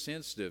very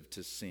sensitive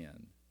to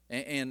sin.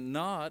 And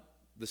not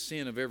the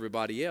sin of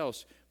everybody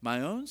else,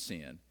 my own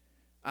sin.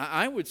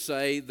 I would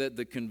say that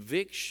the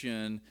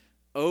conviction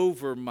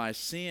over my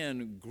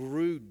sin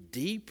grew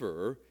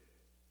deeper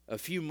a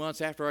few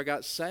months after I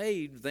got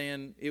saved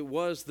than it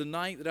was the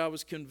night that I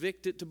was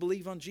convicted to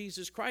believe on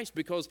Jesus Christ,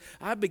 because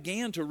I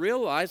began to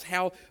realize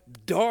how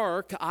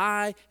dark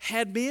I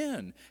had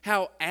been,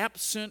 how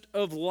absent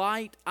of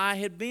light I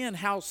had been,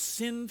 how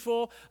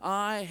sinful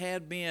I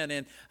had been.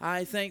 And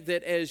I think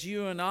that as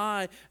you and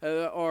I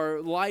are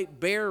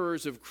light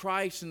bearers of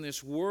Christ in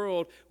this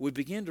world, we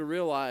begin to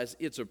realize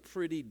it's a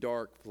pretty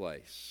dark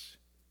place.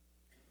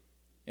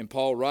 And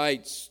Paul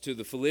writes to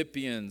the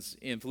Philippians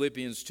in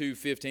Philippians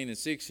 2:15 and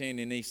 16,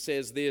 and he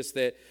says this,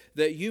 that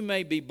you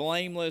may be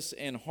blameless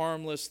and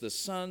harmless, the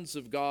sons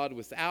of God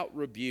without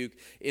rebuke,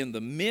 in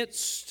the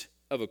midst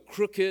of a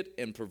crooked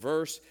and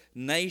perverse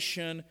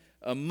nation,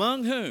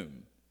 among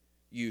whom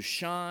you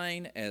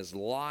shine as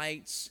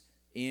lights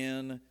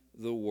in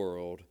the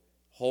world,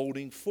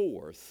 holding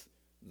forth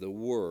the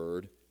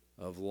word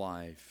of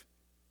life.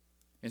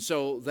 And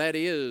so that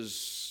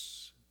is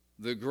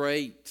the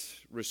great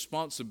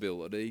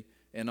responsibility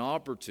and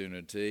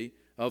opportunity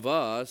of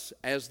us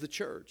as the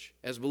church,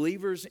 as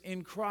believers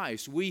in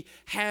Christ. We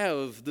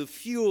have the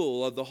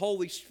fuel of the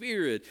Holy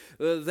Spirit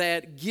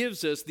that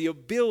gives us the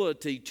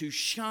ability to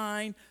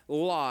shine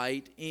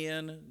light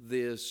in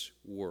this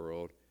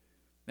world.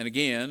 And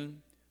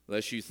again,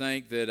 lest you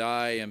think that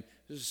I am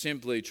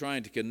simply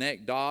trying to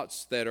connect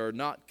dots that are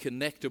not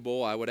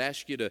connectable, I would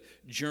ask you to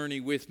journey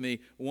with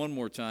me one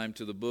more time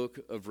to the book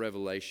of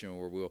Revelation,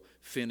 where we'll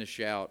finish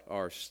out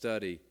our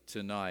study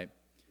tonight.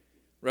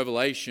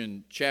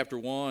 Revelation chapter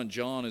 1,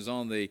 John is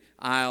on the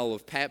Isle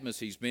of Patmos.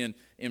 He's been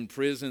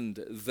imprisoned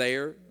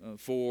there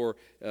for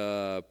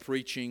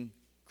preaching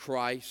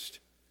Christ.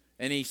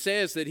 And he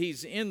says that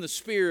he's in the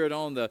Spirit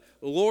on the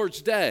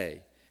Lord's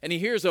day, and he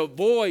hears a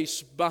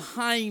voice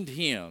behind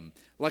him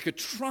like a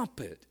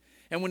trumpet.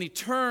 And when he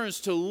turns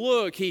to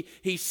look,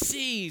 he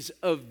sees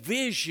a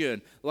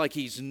vision like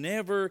he's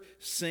never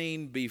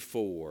seen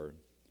before.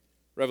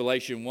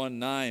 Revelation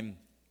 1:9,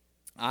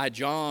 I,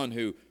 John,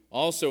 who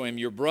also am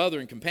your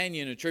brother and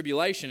companion in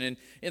tribulation and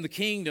in the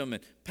kingdom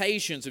and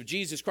patience of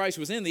Jesus Christ,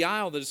 was in the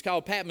isle that is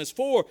called Patmos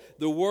for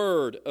the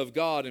word of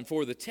God and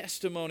for the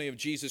testimony of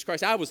Jesus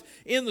Christ. I was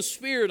in the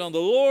Spirit on the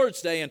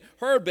Lord's day and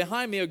heard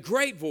behind me a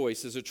great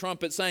voice as a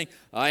trumpet saying,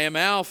 I am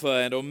Alpha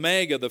and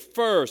Omega, the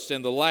first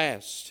and the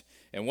last.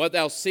 And what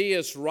thou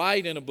seest,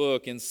 write in a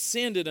book, and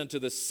send it unto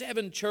the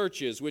 7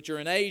 churches which are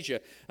in Asia,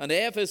 unto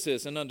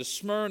Ephesus, and unto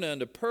Smyrna,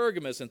 unto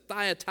Pergamos, and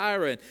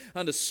Thyatira, and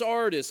unto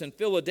Sardis, and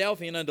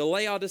Philadelphia, and unto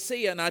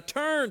Laodicea. And I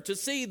turned to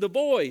see the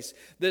voice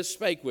that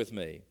spake with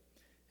me.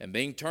 And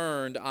being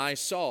turned, I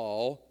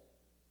saw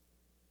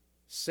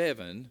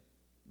 7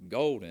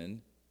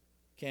 golden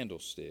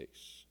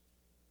candlesticks.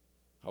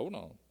 Hold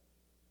on.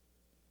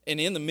 And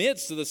in the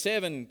midst of the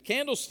 7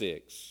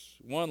 candlesticks,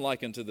 one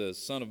like unto the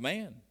Son of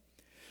Man,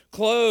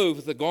 clothed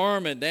with a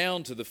garment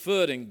down to the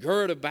foot, and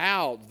girt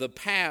about the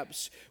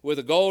paps with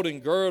a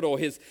golden girdle.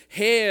 His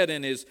head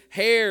and his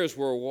hairs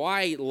were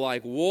white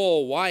like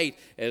wool, white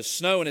as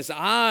snow, and his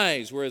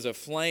eyes were as a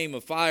flame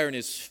of fire, and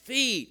his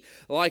feet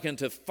like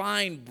unto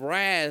fine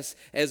brass,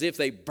 as if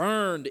they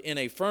burned in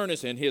a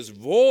furnace, and his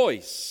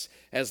voice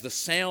as the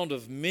sound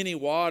of many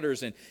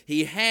waters. And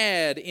he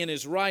had in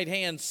his right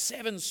hand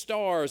 7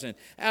 stars, and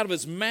out of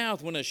his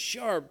mouth went a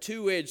sharp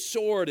 2-edged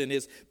sword, and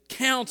his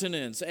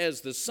countenance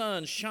as the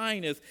sun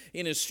shineth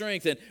in his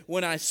strength. And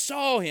when I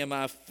saw him,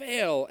 I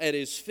fell at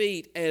his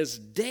feet as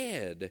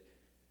dead.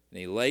 And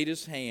he laid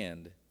his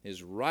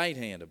right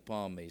hand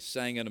upon me,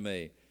 saying unto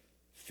me,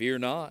 Fear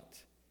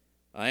not,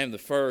 I am the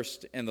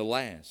first and the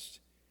last.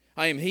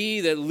 I am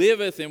he that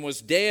liveth and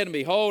was dead, and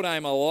behold, I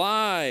am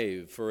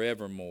alive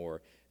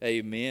forevermore.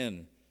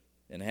 Amen.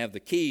 And have the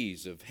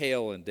keys of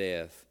hell and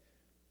death.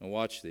 Now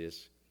watch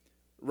this.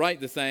 Write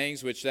the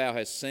things which thou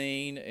hast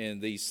seen,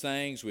 and these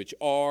things which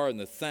are, and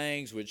the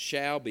things which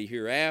shall be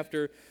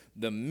hereafter,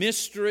 the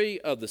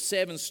mystery of the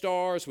 7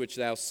 stars which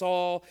thou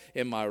saw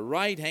in my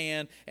right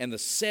hand, and the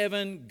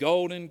 7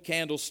 golden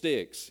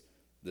candlesticks.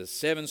 The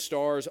 7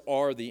 stars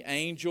are the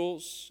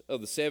angels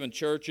of the 7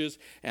 churches,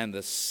 and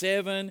the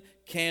 7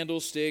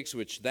 candlesticks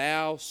which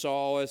thou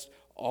sawest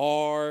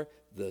are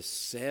the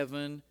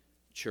 7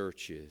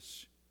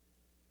 churches.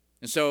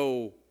 And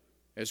so,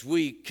 as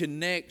we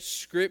connect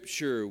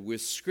Scripture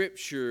with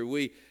Scripture,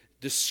 we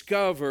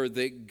discover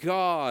that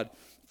God,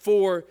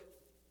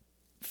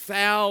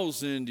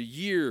 4,000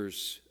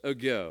 years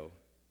ago,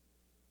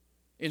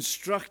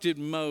 instructed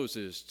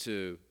Moses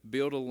to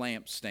build a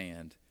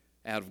lampstand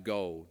out of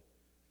gold,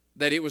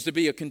 that it was to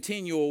be a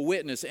continual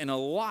witness and a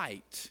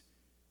light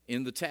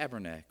in the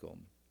tabernacle.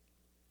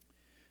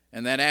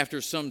 And that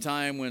after some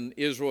time when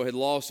Israel had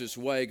lost its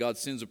way, God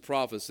sends a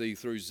prophecy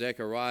through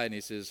Zechariah, and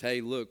he says,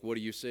 Hey, look, what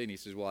do you see? And he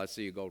says, Well, I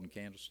see a golden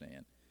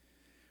candlestand.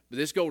 But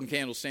this golden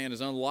candlestand is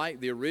unlike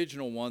the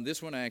original one.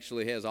 This one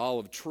actually has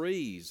olive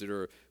trees that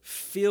are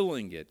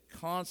filling it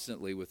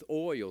constantly with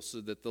oil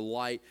so that the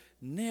light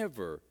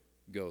never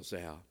goes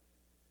out.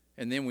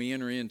 And then we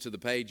enter into the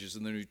pages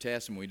of the New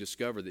Testament, we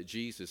discover that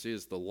Jesus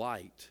is the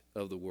light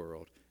of the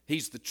world.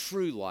 He's the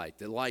true light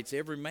that lights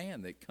every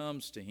man that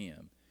comes to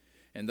him.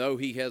 And though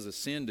he has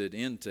ascended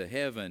into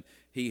heaven,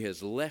 he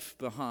has left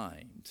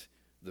behind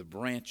the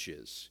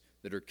branches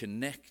that are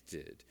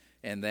connected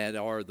and that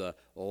are the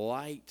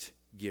light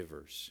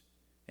givers.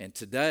 And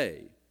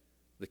today,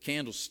 the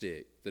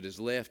candlestick that is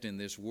left in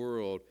this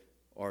world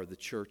are the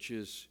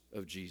churches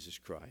of Jesus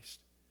Christ.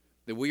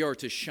 That we are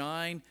to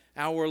shine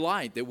our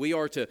light, that we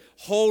are to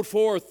hold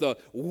forth the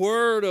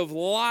word of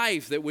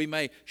life, that we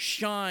may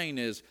shine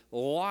as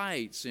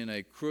lights in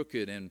a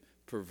crooked and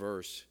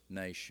perverse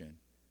nation.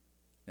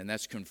 And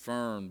that's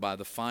confirmed by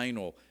the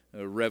final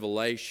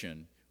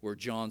revelation where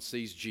John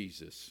sees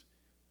Jesus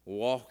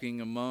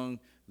walking among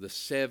the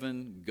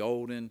 7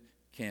 golden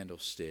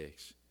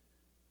candlesticks.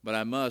 But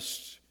I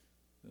must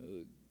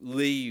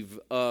leave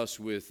us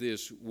with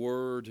this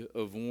word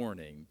of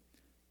warning.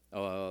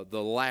 The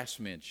last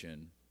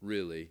mention,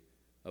 really,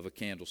 of a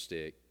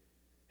candlestick.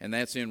 And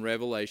that's in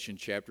Revelation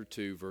chapter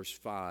 2, verse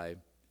 5,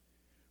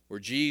 where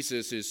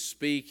Jesus is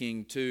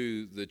speaking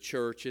to the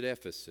church at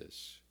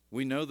Ephesus.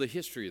 We know the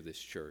history of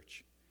this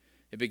church.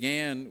 It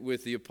began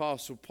with the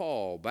Apostle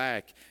Paul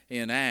back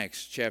in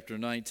Acts chapter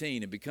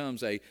 19. It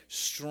becomes a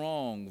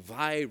strong,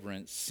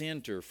 vibrant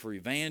center for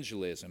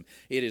evangelism.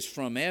 It is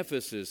from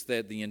Ephesus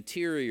that the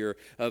interior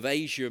of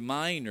Asia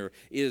Minor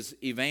is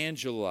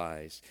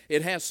evangelized.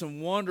 It has some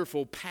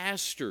wonderful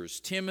pastors.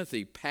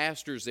 Timothy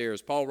pastors there.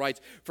 As Paul writes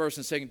 1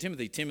 and 2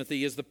 Timothy,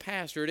 Timothy is the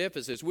pastor at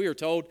Ephesus. We are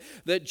told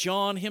that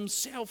John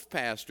himself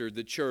pastored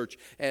the church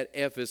at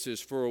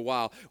Ephesus for a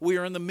while. We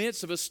are in the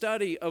midst of a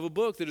study of a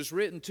book that is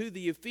written to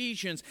the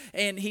Ephesians.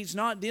 And he's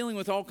not dealing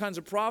with all kinds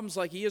of problems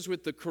like he is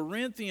with the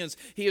Corinthians.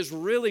 He is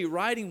really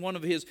writing one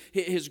of his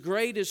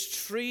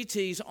greatest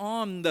treatises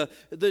on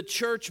the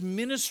church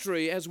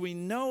ministry as we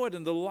know it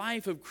in the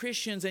life of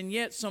Christians. And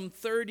yet some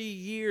 30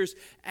 years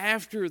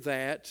after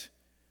that,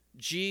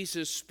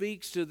 Jesus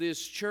speaks to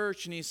this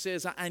church and he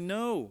says, I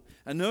know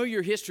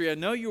your history, I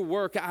know your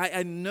work,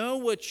 I know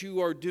what you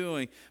are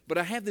doing, but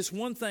I have this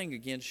one thing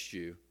against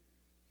you.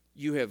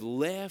 You have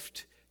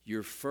left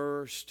your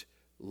first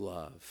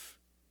love.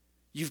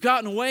 You've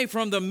gotten away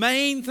from the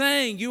main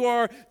thing. You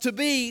are to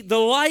be the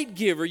light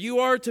giver. You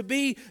are to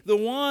be the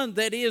one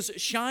that is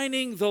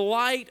shining the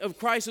light of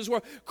Christ's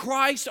word.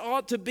 Christ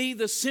ought to be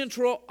the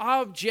central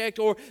object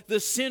or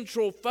the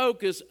central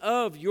focus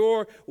of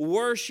your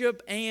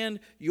worship and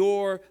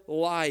your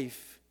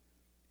life.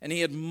 And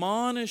he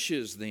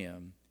admonishes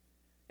them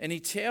and he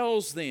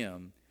tells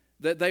them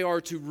that they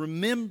are to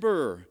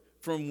remember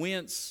from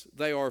whence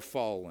they are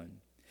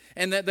fallen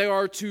and that they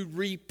are to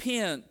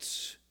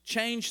repent,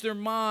 change their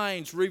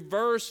minds,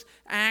 reverse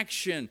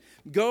action,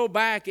 go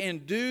back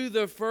and do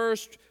the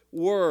first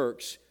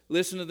works.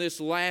 Listen to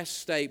this last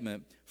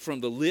statement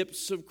from the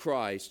lips of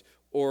Christ.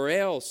 Or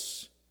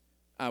else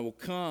I will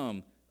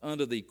come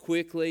unto thee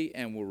quickly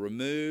and will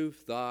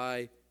remove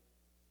thy,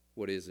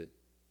 what is it?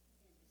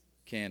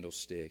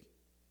 Candlestick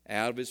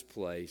out of his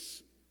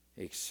place,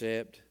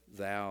 except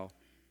thou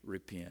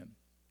repent.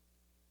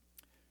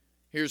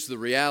 Here's the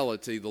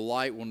reality. The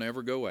light will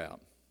never go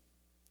out.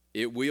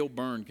 It will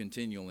burn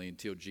continually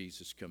until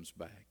Jesus comes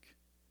back.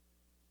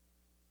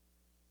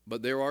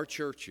 But there are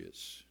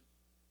churches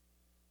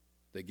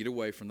They get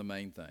away from the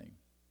main thing.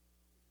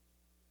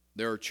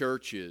 There are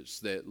churches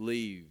that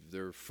leave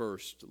their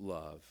first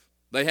love.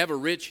 They have a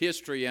rich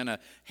history and a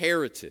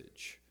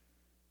heritage.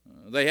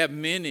 They have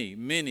many,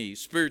 many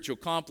spiritual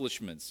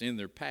accomplishments in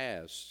their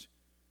past.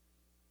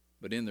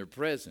 But in their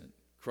present,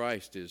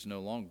 Christ is no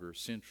longer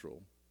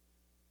central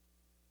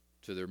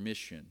to their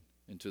mission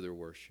and to their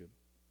worship.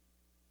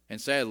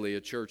 And sadly,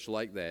 a church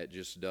like that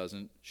just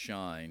doesn't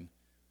shine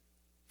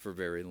for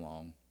very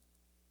long.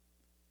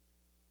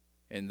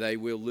 And they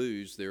will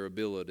lose their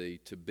ability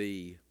to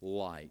be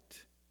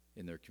light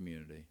in their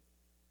community.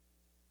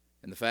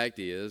 And the fact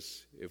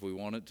is, if we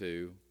wanted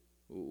to,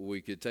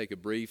 we could take a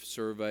brief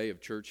survey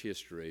of church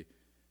history,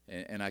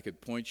 and I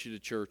could point you to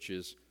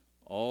churches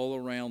all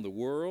around the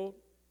world,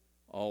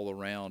 all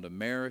around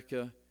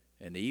America,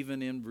 and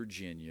even in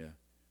Virginia,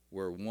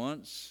 where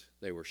once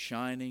they were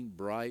shining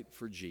bright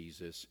for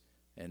Jesus,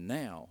 and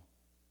now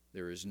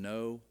there is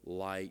no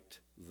light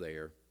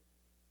there.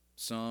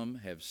 Some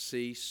have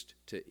ceased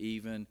to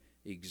even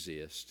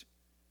exist.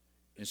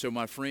 And so,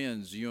 my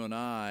friends, you and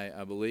I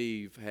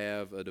believe,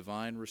 have a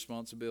divine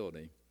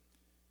responsibility.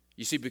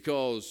 You see,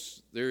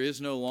 because there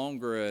is no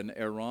longer an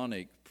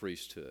Aaronic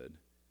priesthood.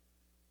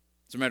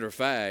 As a matter of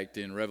fact,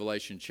 in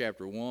Revelation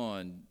chapter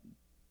 1,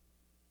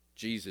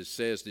 Jesus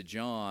says to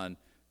John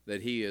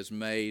that he has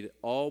made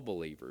all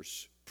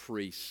believers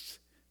priests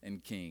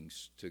and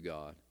kings to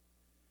God.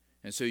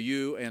 And so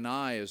you and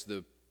I, as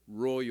the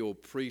royal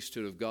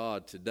priesthood of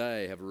God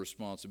today, have a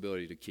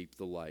responsibility to keep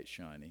the light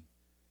shining,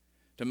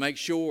 to make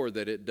sure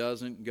that it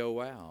doesn't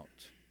go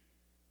out,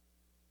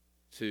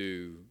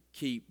 to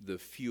keep the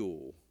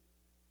fuel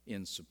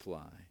in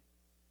supply.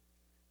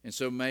 And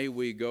so may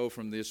we go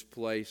from this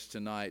place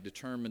tonight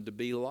determined to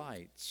be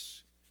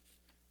lights,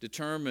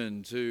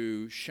 determined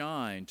to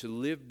shine, to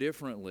live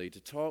differently, to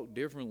talk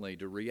differently,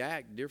 to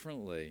react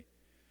differently,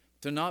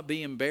 to not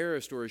be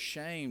embarrassed or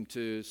ashamed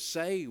to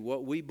say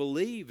what we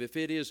believe if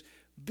it is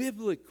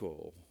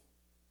biblical,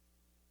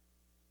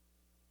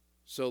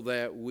 so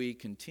that we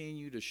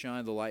continue to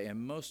shine the light. And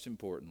most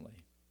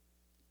importantly,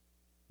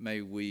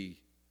 may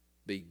we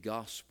be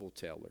gospel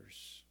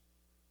tellers,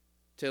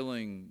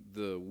 telling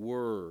the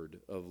word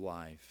of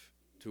life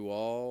to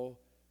all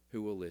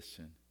who will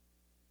listen.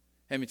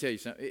 Let me tell you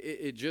something.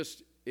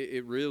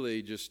 It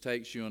really just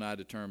takes you and I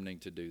determining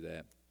to do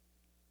that.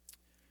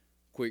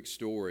 Quick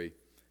story.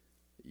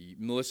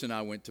 Melissa and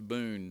I went to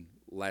Boone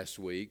last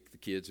week. The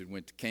kids had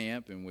went to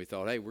camp, and we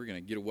thought, hey, we're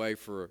going to get away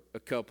for a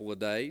couple of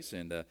days,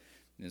 and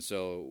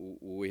so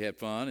we had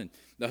fun. And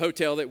the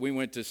hotel that we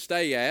went to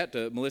stay at,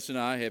 Melissa and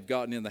I have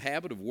gotten in the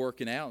habit of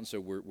working out, and so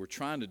we're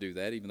trying to do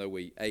that. Even though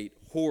we ate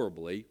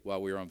horribly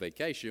while we were on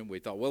vacation, we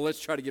thought, well,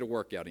 let's try to get a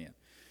workout in.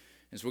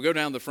 And so we go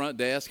down to the front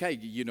desk. Hey,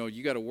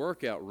 you got a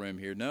workout room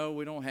here. No,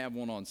 we don't have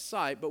one on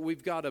site, but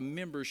we've got a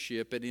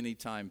membership at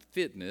Anytime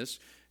Fitness,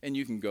 and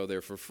you can go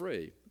there for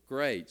free.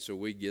 Great. So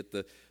we get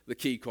the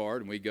key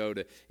card and we go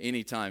to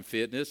Anytime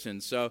Fitness.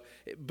 And so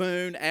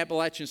Boone,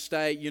 Appalachian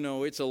State,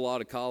 it's a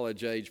lot of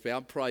college age.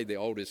 I'm probably the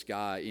oldest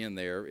guy in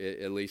there,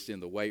 at least in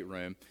the weight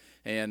room.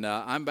 And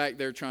I'm back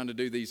there trying to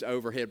do these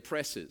overhead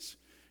presses.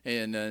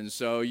 And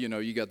so,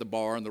 you got the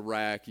bar and the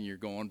rack, and you're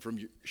going from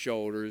your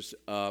shoulders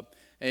up.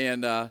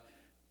 And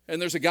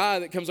there's a guy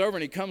that comes over,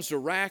 and he comes to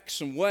rack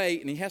some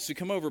weight, and he has to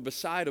come over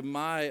beside of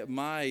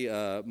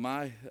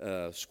my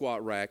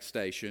squat rack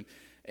station.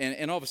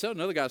 And all of a sudden,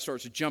 another guy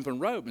starts jumping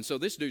rope. And so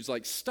this dude's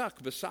like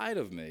stuck beside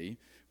of me,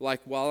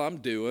 like while I'm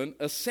doing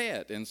a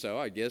set. And so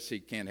I guess he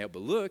can't help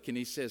but look. And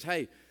he says,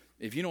 hey,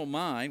 if you don't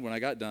mind, when I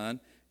got done,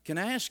 can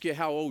I ask you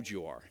how old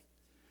you are?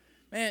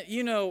 Man,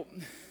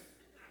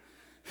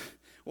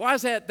 why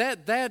is that?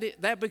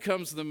 That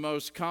becomes the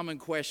most common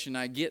question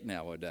I get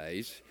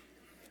nowadays.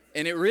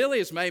 And it really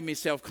has made me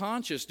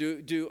self-conscious.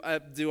 Do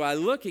I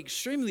look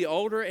extremely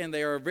older, and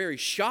they are very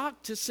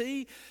shocked to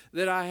see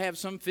that I have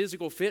some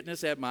physical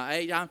fitness at my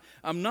age?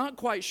 I'm not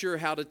quite sure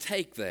how to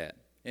take that.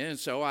 And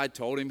so I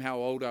told him how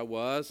old I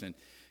was, and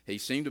he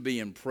seemed to be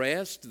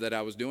impressed that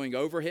I was doing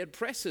overhead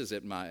presses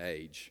at my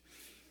age.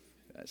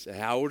 I said,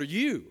 how old are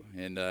you?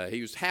 And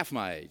he was half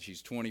my age.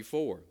 He's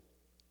 24.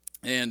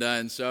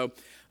 And so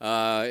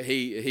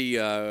he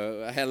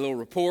had a little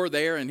rapport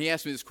there, and he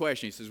asked me this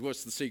question. He says,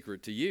 what's the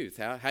secret to youth?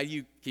 How do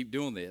you keep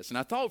doing this? And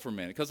I thought for a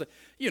minute, because,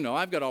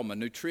 I've got all my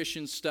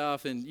nutrition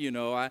stuff, and,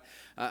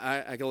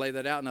 I can lay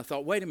that out. And I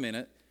thought, wait a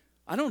minute,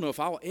 I don't know if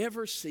I'll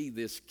ever see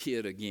this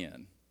kid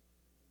again.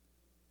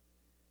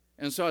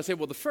 And so I said,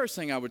 well, the first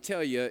thing I would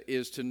tell you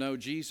is to know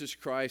Jesus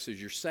Christ as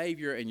your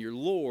Savior and your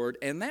Lord,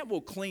 and that will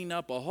clean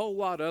up a whole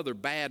lot of other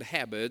bad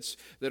habits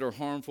that are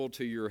harmful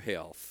to your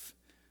health.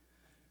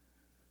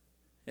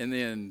 And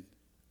then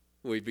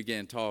we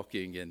began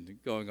talking and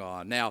going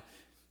on. Now,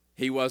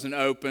 he wasn't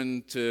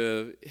open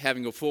to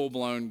having a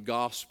full-blown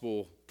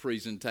gospel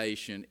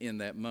presentation in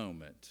that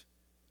moment.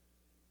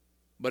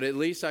 But at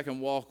least I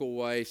can walk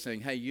away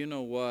saying, hey, you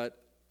know what?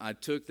 I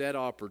took that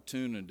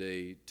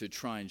opportunity to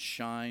try and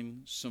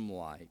shine some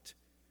light.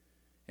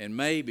 And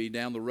maybe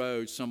down the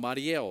road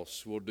somebody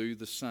else will do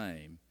the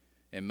same.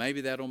 And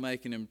maybe that'll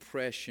make an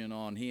impression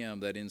on him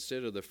that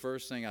instead of the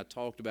first thing I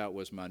talked about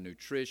was my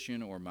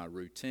nutrition or my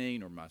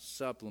routine or my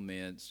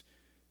supplements,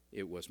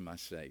 it was my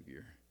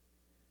Savior.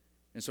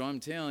 And so I'm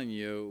telling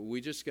you,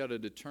 we just got to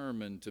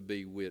determine to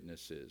be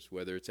witnesses,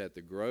 whether it's at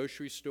the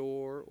grocery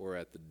store or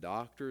at the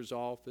doctor's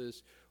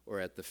office or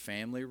at the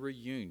family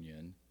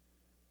reunion.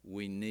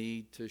 We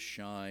need to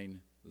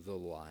shine the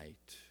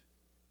light.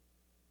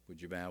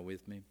 Would you bow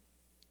with me?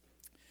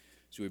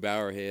 So we bow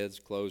our heads,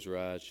 close our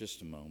eyes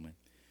just a moment.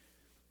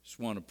 Just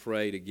want to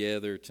pray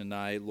together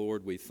tonight.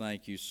 Lord, we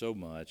thank you so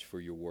much for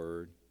your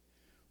word.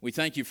 We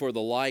thank you for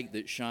the light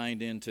that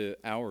shined into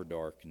our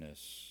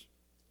darkness.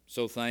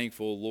 So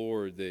thankful,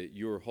 Lord, that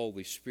your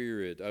Holy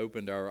Spirit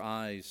opened our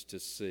eyes to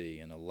see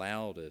and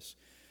allowed us,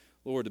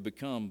 Lord, to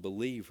become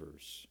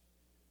believers.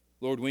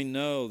 Lord, we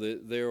know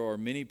that there are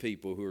many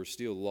people who are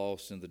still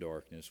lost in the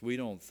darkness. We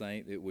don't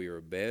think that we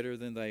are better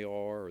than they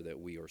are, or that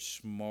we are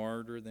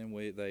smarter than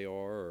they are,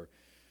 or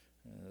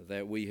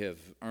that we have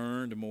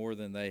earned more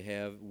than they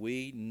have.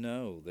 We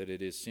know that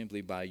it is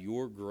simply by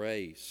your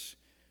grace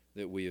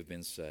that we have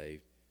been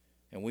saved.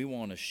 And we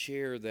want to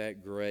share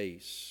that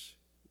grace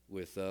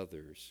with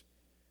others.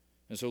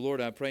 And so, Lord,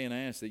 I pray and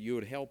ask that you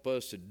would help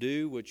us to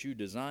do what you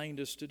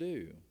designed us to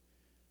do,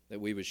 that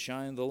we would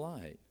shine the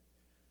light,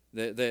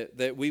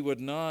 that we would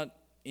not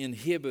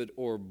inhibit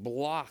or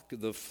block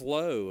the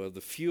flow of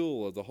the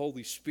fuel of the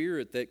Holy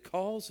Spirit that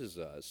causes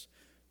us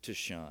to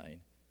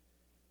shine,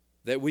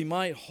 that we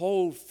might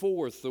hold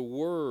forth the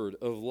word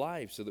of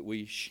life so that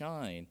we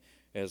shine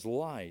as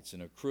lights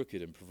in a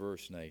crooked and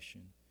perverse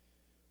nation.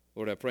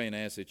 Lord, I pray and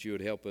ask that you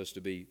would help us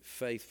to be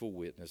faithful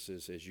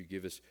witnesses as you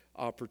give us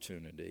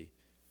opportunity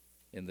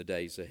in the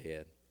days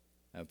ahead.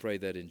 I pray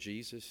that in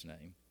Jesus'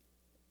 name,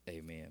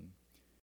 amen.